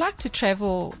 and you like to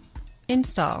travel in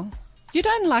style. You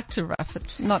don't like to rough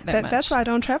it, not that much. That's why I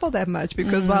don't travel that much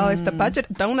because, well, if the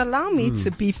budget don't allow me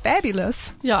to be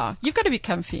fabulous, Yeah, you've got to be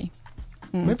comfy.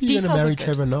 Maybe you're Details gonna are marry good.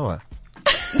 Trevor Noah.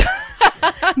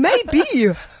 maybe.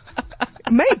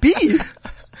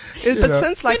 But know.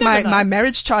 since like You never my know.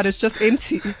 marriage chart is just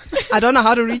empty, I don't know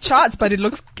how to read charts, but it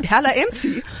looks hella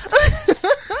empty.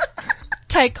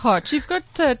 Take heart. You've got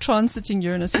transiting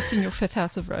Uranus. It's in your 5th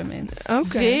house of romance.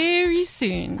 Okay. Very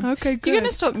soon. Okay, good. You're going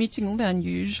to start meeting all the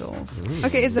unusuals.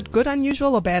 Okay, is it good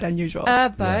unusual or bad unusual?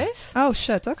 Both. Oh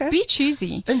shit, okay. Be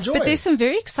choosy. Enjoy. But there's some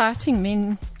very exciting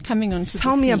men coming onto the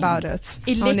Tell scene. me about it.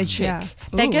 Electric. Yeah.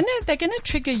 They're Ooh. gonna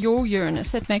trigger your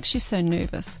Uranus that makes you so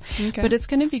nervous. Okay. But it's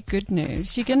gonna be good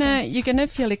nerves. You're gonna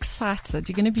feel excited.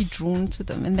 You're gonna be drawn to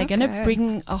them, and they're gonna Okay.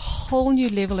 bring a whole new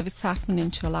level of excitement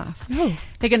into your life. Oh.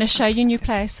 They're gonna show you new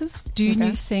places, do Okay.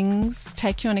 new things,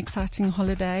 take you on exciting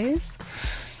holidays.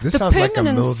 This The sounds like a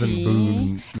Mills and permanency-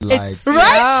 Boone like. It's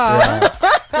yeah,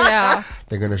 yeah.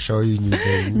 They're gonna show you new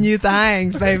things. New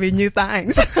things, baby, new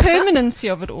things. Permanency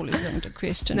of it all is under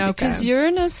question Okay. because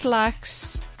Uranus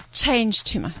likes change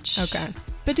too much. Okay.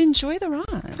 But enjoy the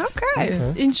ride.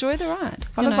 Okay. Enjoy the ride.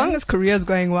 Well, you as know? long as career's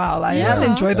going well, I'll Yeah.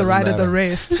 enjoy the Doesn't ride of the matter.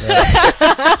 rest.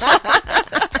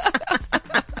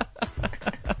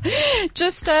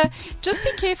 Just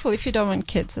be careful if you don't want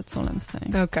kids. That's all I'm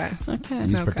saying. Okay. Okay.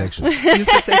 Use Okay. protection. Use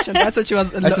protection. That's what you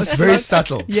was. That's just very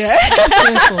subtle. Yeah.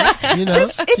 You know,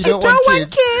 If you don't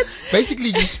want kids. Basically,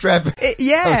 you strap.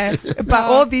 Yeah. But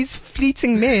all these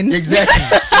fleeting men.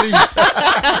 Exactly. Please.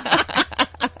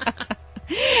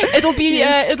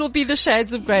 It'll be the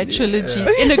Shades of Grey trilogy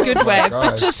in a good way. But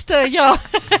gosh. just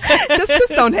just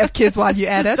don't have kids while you're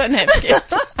at just it. don't have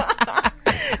kids.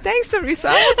 Thanks, Teresa.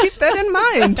 I'll keep that in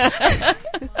mind.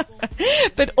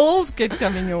 But all's good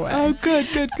coming your way. Oh, good.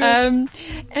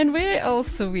 And where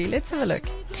else are we? Let's have a look.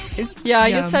 Yeah,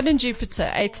 your Yeah. Sun and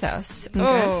Jupiter, 8th house. Okay.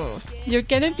 Oh, you're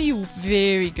going to be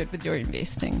very good with your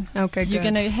investing. Okay, You're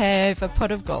good. going to have a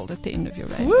pot of gold at the end of your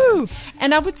rainbow. Woo.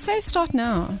 And I would say start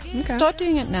now. Okay. Start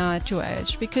doing it now at your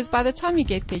age because by the time you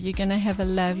get there, you're going to have a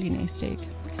lovely nest egg.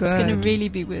 Good. It's going to really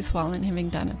be worthwhile in having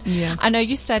done it. Yeah. I know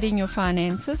you're studying your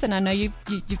finances, and I know you're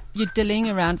dilling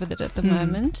around with it at the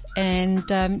moment, and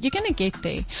you're going to get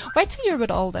there. Wait till you're a bit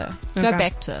older. Go Okay.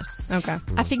 back to it. Okay.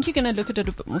 I think you're going to look at it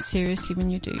a bit more seriously when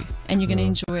you do, and you're going to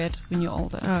enjoy it when you're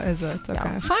older. Oh, is it? Okay.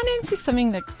 Yeah. Finance is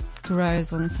something that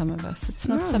grows on some of us. It's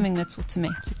not something that's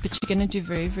automatic, but you're going to do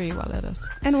very, very well at it.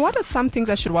 And what are some things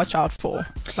I should watch out for?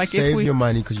 Like Save if we. your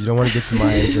money because you don't want to get to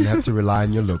my age and have to rely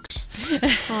on your looks.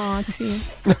 Oh, see.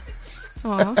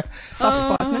 Oh, soft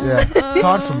spot. No? Yeah, it's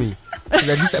hard for me. At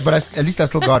least I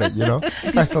still got it. You know, at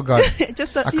least I still got it.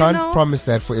 Just that, I can't promise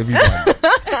that for everyone.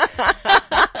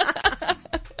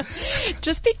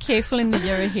 Just be careful in the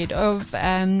year ahead of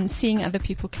seeing other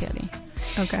people clearly.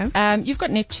 Okay. You've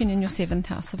got Neptune in your 7th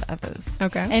house of others.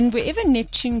 Okay. And wherever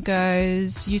Neptune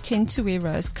goes, you tend to wear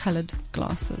rose-colored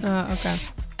glasses. Okay.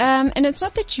 And it's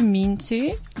not that you mean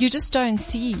to, you just don't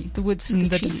see the woods for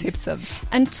the trees. Deceptives.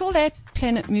 Until that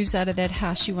planet moves out of that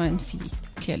house, you won't see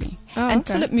clearly. Oh,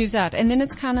 Until okay. it moves out. And then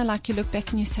it's kind of like you look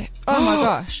back and you say, oh my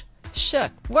gosh,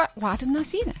 shit, why didn't I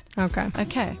see that? Okay.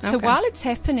 Okay. So Okay. while it's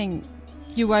happening,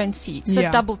 you won't see. So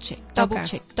Yeah. double check.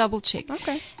 Okay.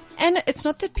 Okay. And it's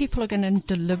not that people are going to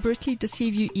deliberately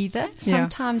deceive you either.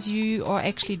 Sometimes you are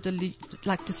actually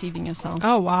deceiving yourself.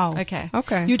 Oh, wow. Okay.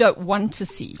 Okay. You don't want to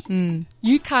see.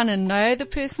 You kind of know the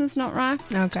person's not right,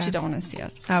 Okay. but you don't want to see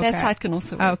it. Okay. That's how it can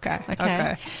also work.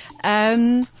 Okay.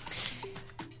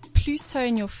 Pluto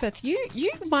in your 5th.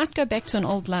 You might go back to an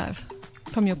old love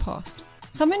from your past.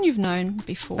 Someone you've known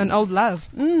before. An old love.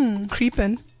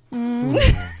 Creeping.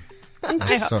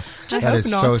 So, just that hope is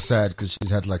not. so sad because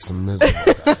she's had like some miserable.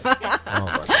 Oh my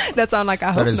God. That sounds like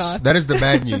I hope not. That is the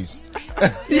bad news.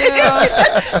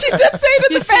 She did say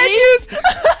it in the bad news.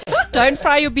 Don't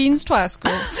fry your beans twice,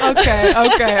 girl.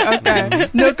 Okay.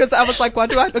 No, because I was like, what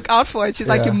do I look out for? And she's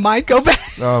like, Yeah. you might go back.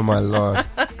 Oh my Lord.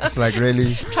 It's like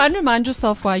really. Try and remind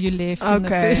yourself why you left in the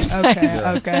Okay. first place.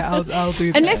 Okay. I'll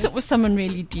do that. Unless it was someone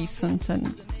really decent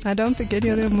and I don't think any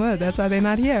of them were. That's why they're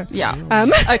not here. yeah.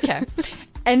 Okay.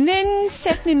 And then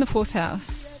Saturn in the 4th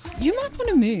house. You might want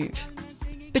to move,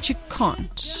 but you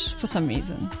can't for some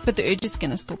reason. But the urge is going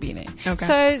to still be there.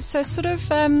 Okay. So sort of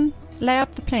lay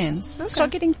out the plans. Okay. Start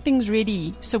getting things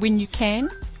ready. So when you can,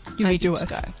 you're I ready do to it.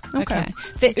 go. Okay.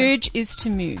 The urge is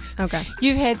to move. Okay.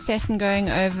 You've had Saturn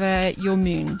going over your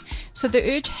moon. So the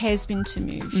urge has been to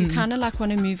move. You kind of like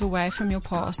want to move away from your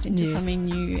past into Yes. something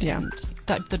new. Yeah. And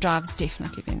the drive's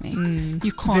definitely been there.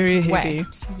 You can't Very wait. heavy.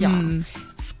 Yeah.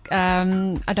 It's,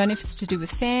 I don't know if it's to do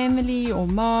with family or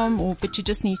mom but you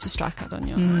just need to strike out on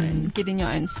your own. Get in your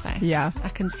own space. Yeah. I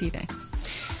can see that.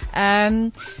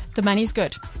 The money's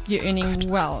good. You're earning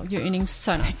well. You're earning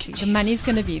so nicely. The money's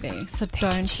going to be there. So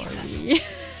don't worry.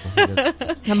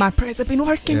 And my prayers have been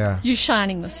working. Yeah. You're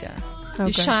shining this year. You're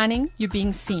Okay. shining. You're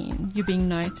being seen. You're being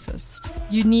noticed.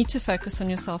 You need to focus on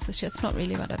yourself this year. It's not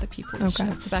really about other people this Okay.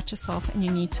 year. It's about yourself, and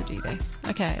you need to do that.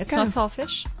 Okay. It's Okay. not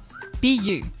selfish. Be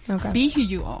you. Okay. Be who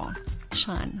you are.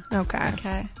 Shine. Okay.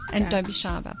 Okay. And Okay. don't be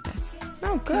shy about that.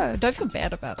 Oh, good. Don't feel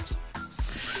bad about it.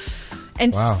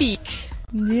 And Wow. speak.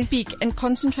 Yeah. Speak and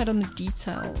concentrate on the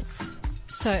details.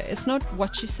 So it's not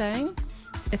what you're saying,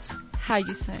 it's how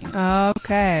you're saying it.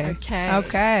 Okay.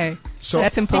 Okay. So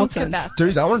That's Think important. about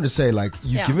Teresa, I wanted to say, like,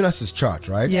 you've Yeah. given us this chart,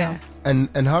 right? Yeah. And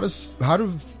how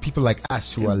do people like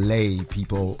us who are lay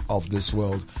people of this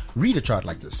world read a chart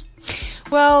like this?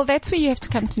 Well, that's where you have to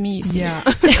come to me, you see. Yeah.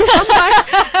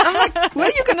 I'm like, where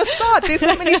are you going to start? There's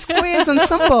so many squares and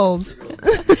symbols.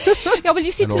 Yeah, well,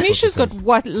 you see, And all Tamisha's sorts got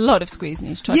of a lot of squares in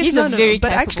his chart. Yes, He's no, a no, very but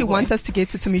I capable actually boy. want us to get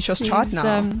to Tamisha's chart He's,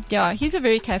 now. he's a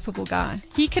very capable guy.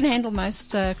 He can handle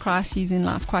most crises in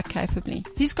life quite capably.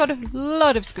 He's got a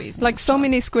lot of squares in Like his so chart.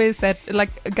 many squares that,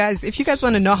 like, guys, if you guys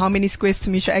want to know how many squares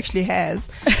Tamisha actually has,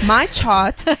 my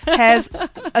chart has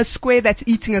a square that's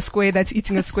eating a square that's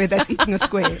eating a square that's eating a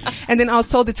square. And then I was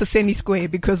told it's a semi-square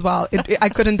because, well, I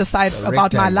couldn't decide A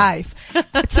about my rectangle. life.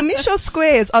 Tamisha's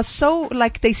squares are so,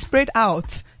 like, they spread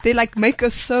out. They, like, make a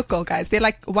circle, guys. They're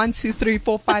like 1, 2, 3,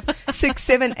 4, 5, 6,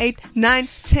 7, 8, 9,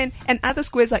 10, and other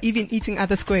squares are even eating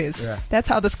other squares. Yeah. That's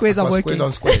how the squares are Well, working. squares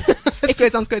on squares.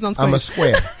 Squares on squares on I'm a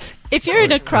squares. square. If you're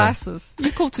in a crisis,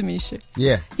 you call Tamisha.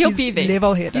 Yeah. He'll He's be there.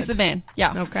 level-headed. He's the man.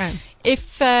 Yeah. Okay.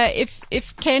 If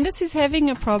Candace is having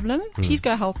a problem, please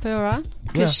go help her, right?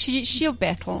 Because she'll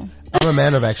battle. I'm a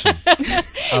man of action.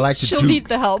 I like to She'll do. need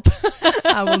the help.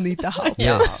 I will need the help.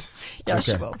 Yes. Yeah,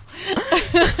 she Okay. will.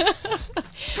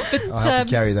 But I'll have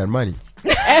to carry that money.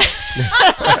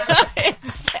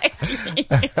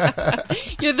 exactly.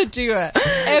 You're the doer.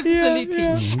 Absolutely.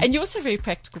 And you're also a very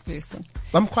practical person.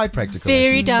 I'm quite practical.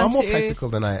 Very actually. down I'm more to earth. practical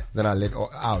than I let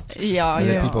out. Yeah,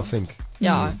 Than yeah. people think.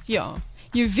 Yeah, yeah.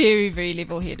 You're very, very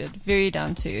level-headed, very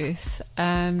down to earth.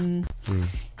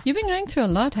 You've been going through a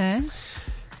lot, huh?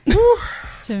 You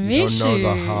Tamisha, don't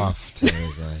know the half,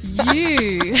 Teresa.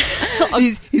 you.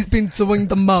 He's been doing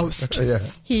the most. Yeah.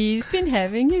 He's been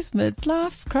having his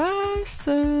midlife crisis.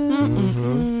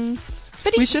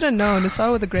 But We should have known. It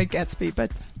started with The Great Gatsby,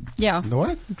 but yeah. The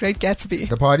what? Great Gatsby.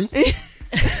 The party?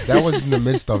 That was in the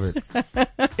midst of it.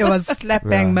 It was slap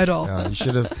bang Yeah, middle. Yeah, you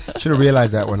should have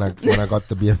realized that when I got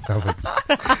the BMW.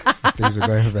 Things were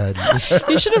going bad.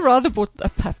 You should have rather bought a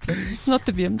puppy, not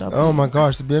the BMW. Oh my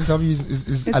gosh, the BMW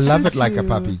is It I love it suits like a you.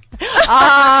 puppy.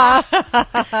 That's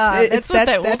what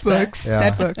they all that say. works. Yeah.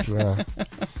 That works. Yeah.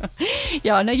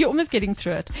 Yeah, no, you're almost getting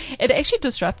through it. It actually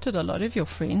disrupted a lot of your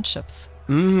friendships.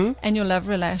 and your love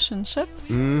relationships.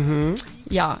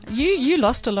 Yeah, you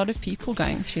lost a lot of people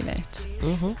going through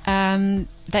that.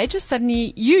 They just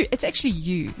suddenly, it's actually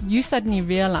you suddenly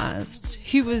realized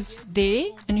who was there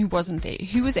and who wasn't there,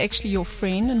 who was actually your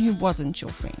friend and who wasn't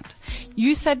your friend.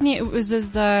 You suddenly, it was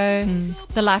as though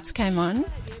the lights came on,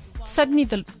 suddenly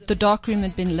the dark room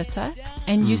had been lit up,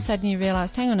 and you suddenly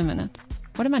realized, hang on a minute,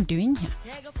 what am I doing here?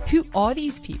 Who are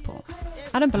these people?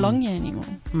 I don't belong here anymore.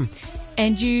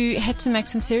 And you had to make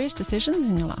some serious decisions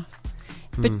in your life.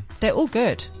 But they're all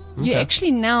good. You're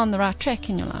actually now on the right track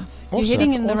in your life. Awesome. You're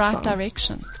heading in the That's right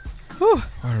direction. What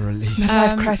a relief.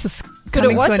 Midlife crisis But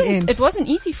coming to an end. it wasn't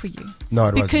easy for you. No,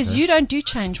 it wasn't. Because you don't do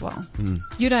change well.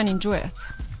 You don't enjoy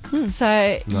it.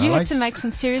 So you had to make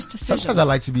some serious decisions. Sometimes I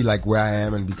like to be like where I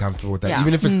am and be comfortable with that, Yeah.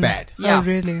 even if it's bad. Yeah. Oh,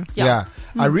 really? Yeah.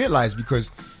 I realized because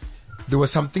there were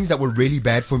some things that were really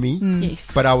bad for me, Yes.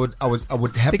 but I would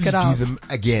happily it do out. them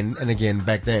again and again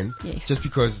back then, Yes. just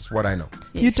because it's what I know.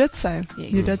 Yes. You did say.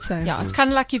 Yes. You did say. Yeah, it's kind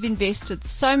of like you've invested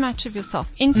so much of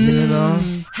yourself into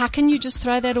it. How can you just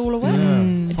throw that all away?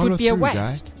 It Follow would be a through, guy.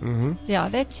 waste. Yeah,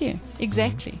 that's you.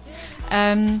 Exactly.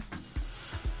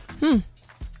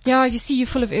 Yeah, you see, you're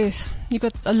full of earth. You've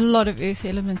got a lot of earth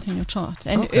element in your chart.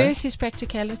 And Okay. earth is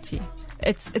practicality.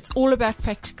 It's all about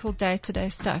practical day-to-day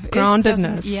stuff. Earth Groundedness.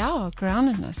 doesn't- Yeah,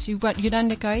 groundedness. You don't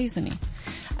let go easily.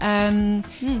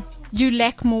 You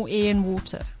lack more air and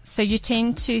water. So you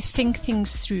tend to think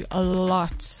things through a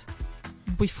lot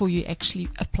before you actually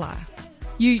apply it.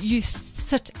 You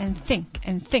sit and think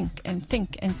and think and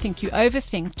think and think. You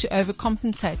overthink to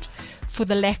overcompensate for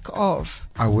the lack of.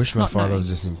 I wish my Not father knowing. was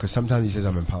listening, because sometimes he says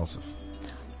I'm impulsive.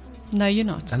 No, you're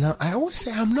not. And I always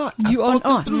say I'm not. You I've are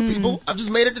thought this not. through, people. I've just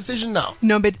made a decision now.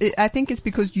 No, but I think it's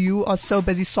because you are so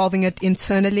busy solving it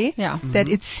internally Yeah. that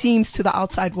it seems to the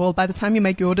outside world, by the time you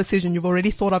make your decision, you've already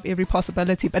thought of every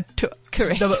possibility. But to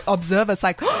Correct. the observer, it's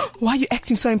like, why are you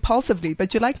acting so impulsively?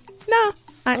 But you're like, no.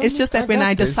 It's just that I when got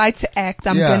I this. decide to act,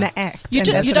 I'm Yeah. going to act. You And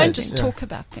don't, that's you what I don't do. just talk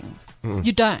about things.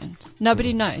 You don't.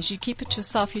 Nobody knows. You keep it to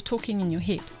yourself. You're talking in your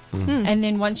head. And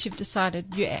then once you've decided,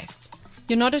 you act.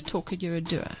 You're not a talker, you're a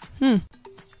doer.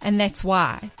 And that's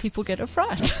why people get a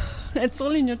fright. It's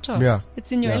all in your chart. Yeah.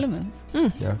 It's in your Yeah. elements.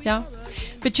 Yeah. Yeah.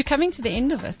 But you're coming to the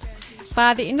end of it.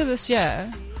 By the end of this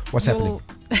year, What's happening?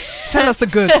 Tell us the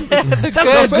good.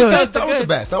 No, first, start with the good.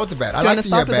 bad. Start with the bad. I You like wanna to hear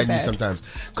start with bad the news bad? sometimes,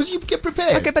 because you get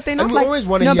prepared. Okay, but they're not and we like, always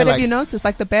want to no, hear but like, have you noticed,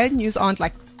 like the bad news aren't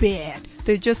like bad.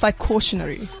 They're just like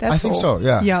cautionary. That's I think all. so,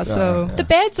 yeah. Yeah, Yeah, so. yeah. the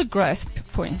bads are growth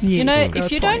points. Yes. You know, Growth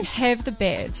if you don't points. have the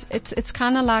bads, it's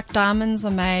kind of like diamonds are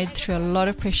made through a lot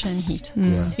of pressure and heat.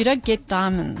 Yeah. You don't get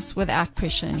diamonds without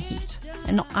pressure and heat.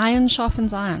 And iron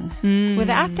sharpens iron.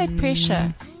 Without that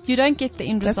pressure, you don't get the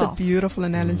end That's results. a beautiful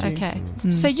analogy. Okay.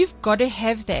 So you've got to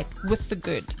have that with the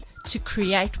good to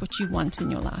create what you want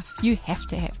in your life. You have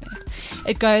to have that.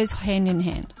 It goes hand in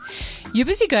hand. You're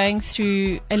busy going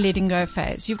through a letting go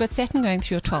phase. You've got Saturn going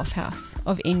through your 12th house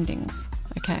of endings.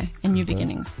 Okay. And new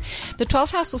beginnings. The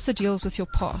 12th house also deals with your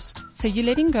past. So you're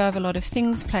letting go of a lot of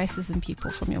things, places and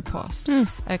people from your past.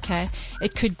 Okay.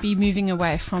 It could be moving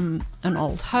away from an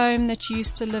old home that you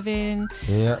used to live in,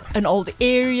 Yeah. an old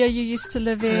area you used to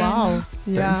live in. Wow.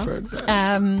 Yeah.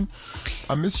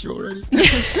 I miss you already.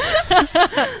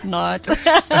 Not.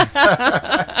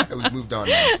 We moved on.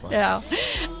 Now. It's fine.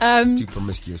 Yeah. Too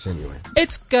promiscuous anyway.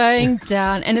 It's going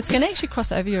down and it's going to actually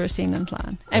cross over your ascendant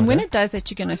line. And when it does that,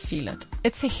 you're going to feel it.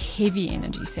 It's a heavy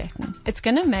energy, Saturn. It's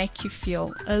going to make you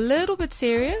feel a little bit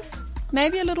serious,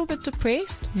 maybe a little bit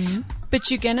depressed,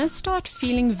 but you're going to start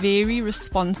feeling very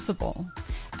responsible.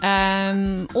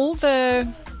 All the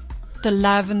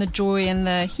love and the joy and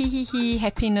the hee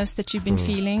happiness that you've been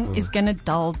feeling is going to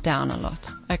dull down a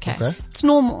lot. Okay. It's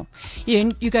normal.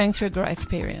 You're going through a growth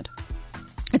period.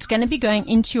 It's going to be going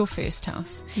into your first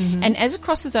house. And as it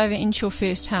crosses over into your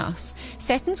first house,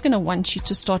 Saturn's going to want you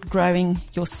to start growing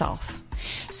yourself.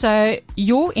 So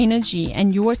your energy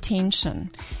and your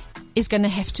attention is going to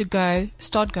have to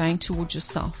start going towards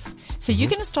yourself. So you're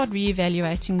going to start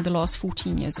reevaluating the last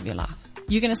 14 years of your life.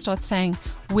 You're going to start saying,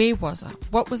 where was I?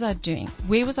 What was I doing?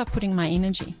 Where was I putting my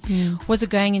energy? Was it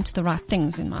going into the right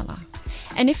things in my life?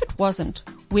 And if it wasn't,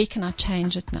 where can I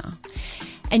change it now?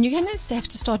 And you're going to have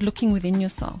to start looking within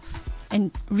yourself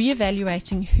and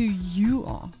reevaluating who you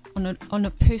are on a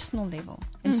personal level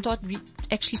and start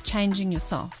actually changing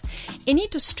yourself. Any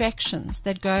distractions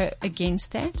that go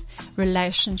against that,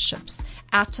 relationships,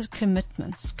 outer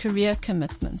commitments, career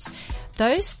commitments,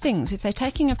 those things, if they're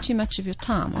taking up too much of your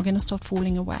time, are going to start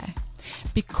falling away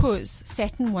because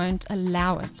Saturn won't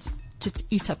allow it to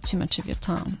eat up too much of your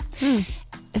time.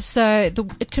 So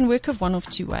it can work of one of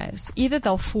two ways. Either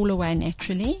they'll fall away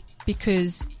naturally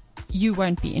because you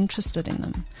won't be interested in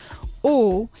them,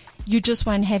 or you just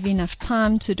won't have enough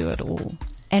time to do it all,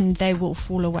 and they will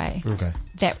fall away. Okay.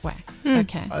 That way.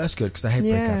 Okay. Oh, that's good, because I hate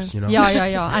breakups, you know? Yeah,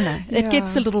 I know. It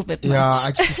gets a little bit much. Yeah,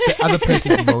 I just the other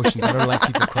person's emotions. I don't like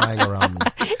people crying around me.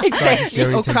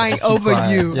 Exactly. Or crying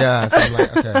over you. Yeah, so I'm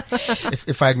like, okay.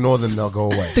 If I ignore them, they'll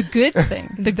go away. The good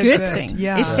thing,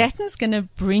 yeah. is Saturn's going to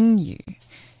bring you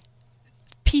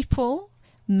people,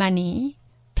 money,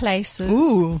 places,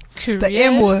 careers, the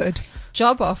M word.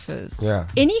 job offers,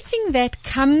 anything that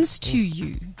comes to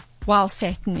you while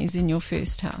Saturn is in your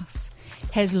first house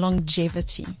has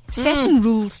longevity. Saturn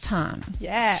rules time.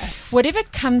 Yes. Whatever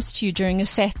comes to you during a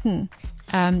Saturn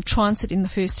transit in the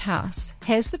first house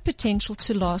has the potential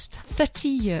to last 30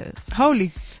 years.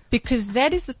 Holy. Because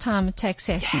that is the time it takes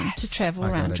Saturn to travel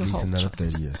around your whole another chart.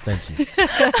 30 years. Thank you.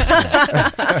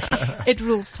 It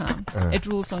rules time. It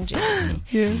rules longevity.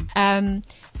 Yeah.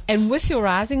 And with your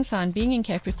rising sign being in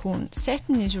Capricorn,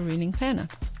 Saturn is your ruling planet.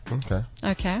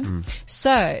 Okay.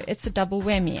 So it's a double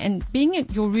whammy. And being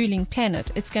your ruling planet,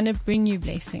 it's going to bring you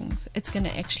blessings. It's going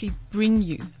to actually bring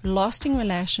you lasting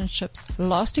relationships,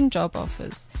 lasting job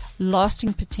offers,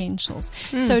 lasting potentials.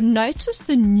 So notice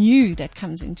the new that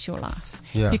comes into your life,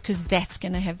 because that's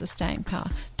going to have the staying power.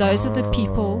 Those are the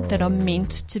people that are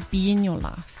meant to be in your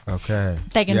life. Okay.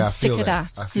 They're going to stick it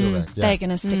out. I feel that. Yeah. They're going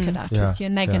to stick it out with you,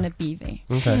 and they're going to be there.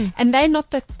 Okay. And they're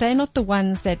not the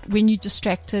ones that when you're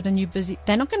distracted and you're busy,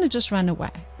 they're not going to just run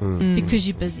away because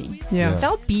you're busy. Yeah.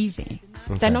 They'll be there.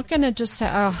 Okay. They're not going to just say,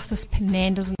 oh, this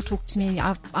man doesn't talk to me,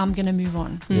 I'm going to move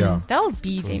on. Yeah. They'll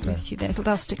be there with you.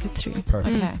 They'll stick it through.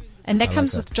 Perfect. Okay. And that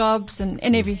comes with jobs and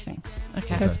everything.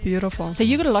 Okay. That's beautiful. So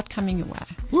you got a lot coming your way.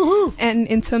 Woohoo! And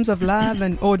in terms of love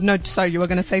you were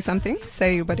going to say something?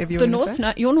 Say whatever you want to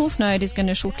say. Your North Node is going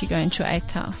to shortly go into your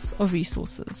 8th house of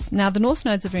resources. Now, the North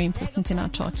Nodes are very important in our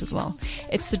chart as well.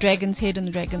 It's the dragon's head and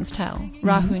the dragon's tail,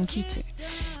 Rahu and Ketu.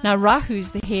 Now, Rahu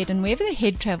is the head, and wherever the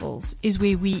head travels is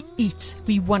where we eat.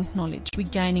 We want knowledge. We're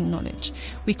gaining knowledge.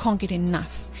 We can't get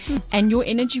enough. And your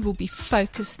energy will be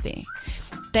focused there.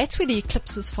 That's where the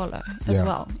eclipses follow as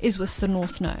well, is with the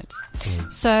North Nodes.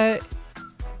 So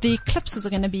the eclipses are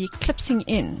going to be eclipsing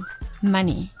in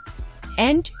money,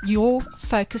 and your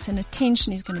focus and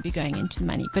attention is going to be going into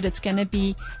money, but it's going to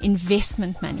be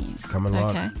investment monies. Come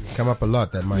up a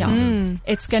lot, that money. Yeah.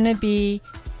 It's going to be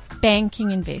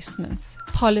banking investments,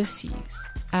 policies,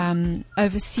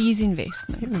 overseas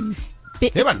investments.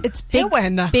 It's big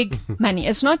money.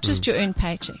 It's not just your own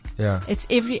paycheck. Yeah. It's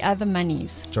every other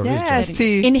monies. Yes,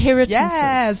 inheritances.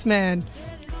 Yes, man.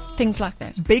 Things like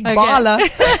that. Big baller.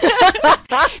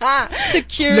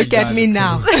 Security. Look at me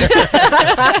now.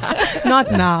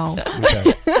 Not now. Okay.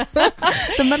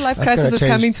 The midlife crisis is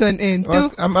coming to an end.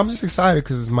 Well, I'm just excited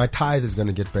because my tithe is going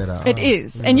to get better. It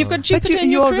is. And you've got Jupiter in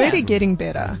your career. You're already getting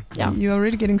better. Yeah. You're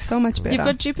already getting so much better. You've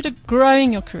got Jupiter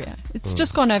growing your career. It's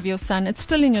just gone over your sun. It's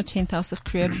still in your 10th house of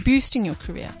career, boosting your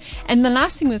career. And the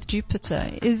nice thing with Jupiter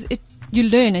is you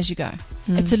learn as you go.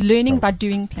 It's a learning by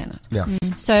doing planet. Yeah.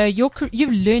 So you're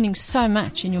learning so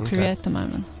much in your career at the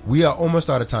moment. We are almost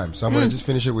out of time, so I'm going to just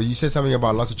finish it with, you said something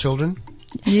about lots of children?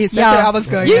 Yes, that's where I was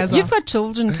going as well. You've got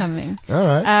children coming. All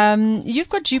right. You've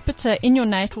got Jupiter in your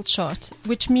natal chart,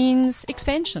 which means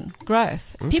expansion,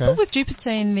 growth. Okay. People with Jupiter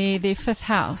in their 5th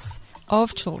house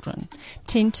of children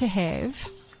tend to have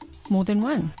more than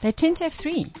one. They tend to have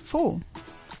 3, 4.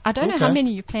 I don't know how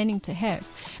many you're planning to have,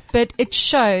 but it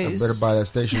shows. I better buy that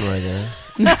station wagon.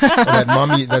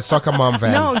 that soccer mom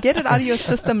van. No, get it out of your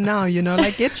system now,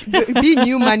 like be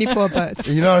new money for a bit.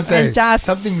 You know what I'm saying? And just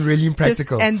something really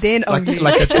impractical. And then only.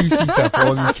 Like a 2-seater for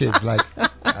all these kids. Like,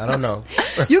 I don't know.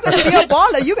 You're going to be a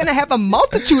baller. You're going to have a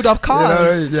multitude of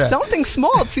cars. Don't think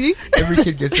small, see? Every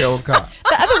kid gets their own car.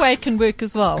 The other way it can work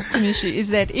as well, Tamishi, is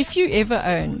that if you ever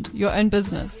owned your own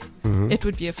business, it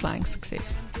would be a flying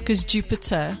success. Because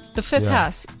Jupiter, the 5th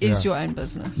house, is your own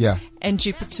business. Yeah. And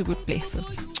Jupiter would bless it.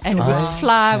 And it would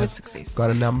fly with success.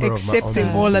 Got a number accepting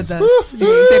of all of this.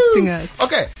 Accepting it.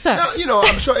 Okay. So, now,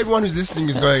 I'm sure everyone who's listening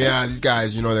is going, these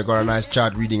guys, they've got a nice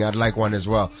chart reading. I'd like one as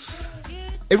well.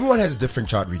 Everyone has a different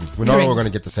chart reading. We're not all going to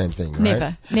get the same thing,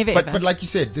 right? Never, ever. But like you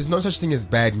said, there's no such thing as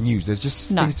bad news. There's just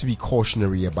things to be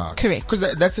cautionary about. Correct.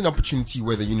 Because that's an opportunity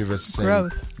where the universe is saying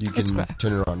you can turn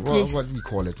it around. Well, what do we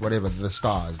call it? Whatever, the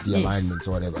stars, the alignments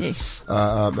or whatever. Yes.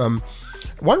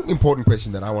 One important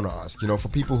question that I want to ask, for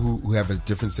people who have a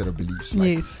different set of beliefs,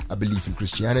 like a belief in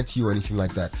Christianity or anything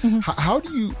like that, how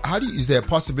do you, is there a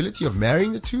possibility of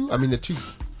marrying the two? I mean, the two,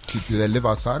 do they live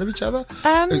outside of each other?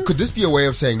 Could this be a way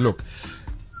of saying, look,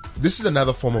 this is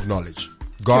another form of knowledge.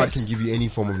 God can give you any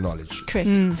form of knowledge. Correct.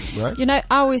 Right?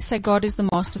 I always say God is the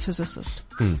master physicist.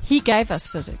 He gave us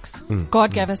physics.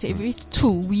 God gave us every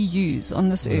tool we use on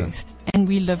this earth and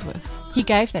we live with. He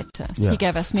gave that to us. He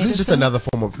gave us medicine. This is just another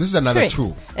form of, this is another Correct.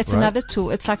 tool. It's right? another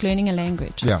tool. It's like learning a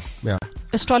language. Yeah.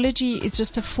 Astrology is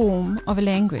just a form of a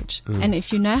language. And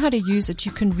if you know how to use it,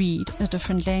 you can read a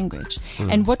different language.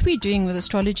 And what we're doing with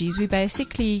astrology is we're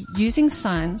basically using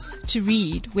science to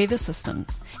read weather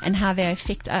systems and how they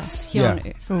affect us here on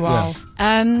Earth. Wow.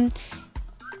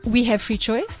 We have free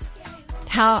choice.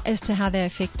 As to how they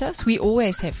affect us, we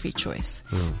always have free choice.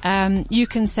 You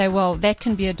can say, well, that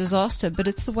can be a disaster, but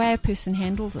it's the way a person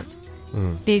handles it.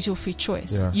 There's your free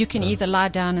choice. Yeah. You can either lie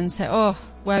down and say, oh,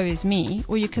 woe is me,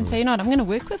 or you can say, you know what, I'm going to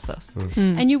work with this.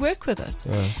 And you work with it.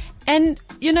 And,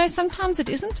 sometimes it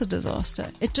isn't a disaster.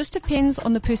 It just depends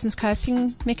on the person's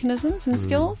coping mechanisms and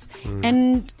skills.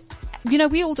 And,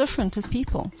 we're all different as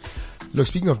people. Look,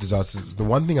 speaking of disasters, the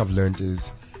one thing I've learned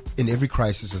is in every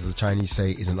crisis, as the Chinese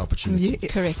say, is an opportunity.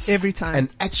 Yes. Correct. Every time. And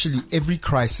actually, every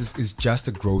crisis is just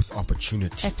a growth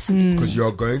opportunity. Absolutely. Because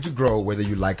you're going to grow whether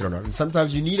you like it or not. And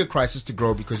sometimes you need a crisis to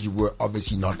grow because you were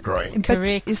obviously not growing.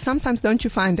 Correct. But sometimes don't you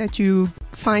find that you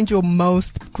find your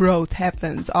most growth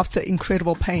happens after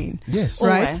incredible pain? Yes.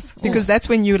 Right? Always. Because that's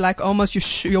when you like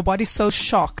almost your body's so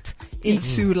shocked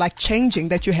into like changing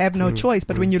that you have no choice.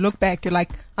 But when you look back, you're like,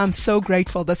 I'm so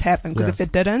grateful this happened, because if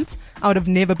it didn't, I would have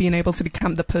never been able to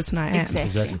become the person I am.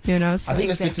 Exactly. Exactly. So I think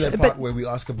let's get to that But- part where we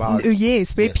ask about.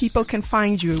 yes, where Yes. people can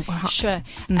find you. Sure.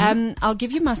 I'll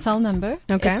give you my cell number.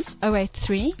 Okay. It's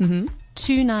 083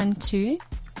 292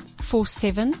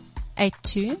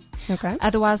 4782. Okay.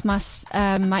 Otherwise,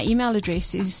 my email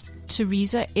address is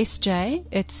Teresa SJ.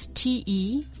 It's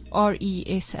TERESA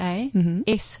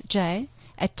SJ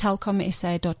at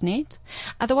telcomsa.net.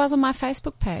 Otherwise, on my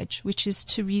Facebook page, which is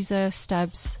Teresa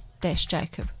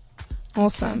Stubbs-Jacob.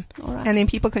 Awesome. All right. And then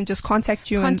people can just contact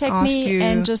you Contact and ask me you.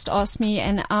 and just ask me,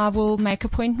 and I will make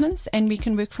appointments, and we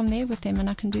can work from there with them, and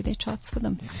I can do their charts for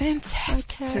them.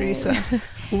 Fantastic, Okay. Teresa.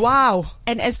 Wow.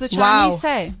 And as the Wow. Chinese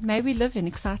say, may we live in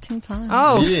exciting times.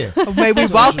 Oh, Yeah. may we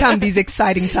welcome these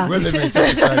exciting We're times. living in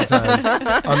such exciting times.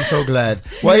 I'm so glad.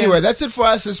 Well, anyway, that's it for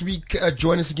us this week.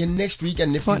 Join us again next week.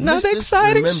 And if you Another missed this,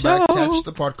 exciting remember, show. catch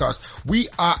the podcast. We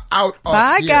are out of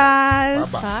Bye, here. guys.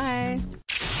 Bye-bye. Bye.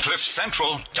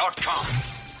 CliffCentral.com.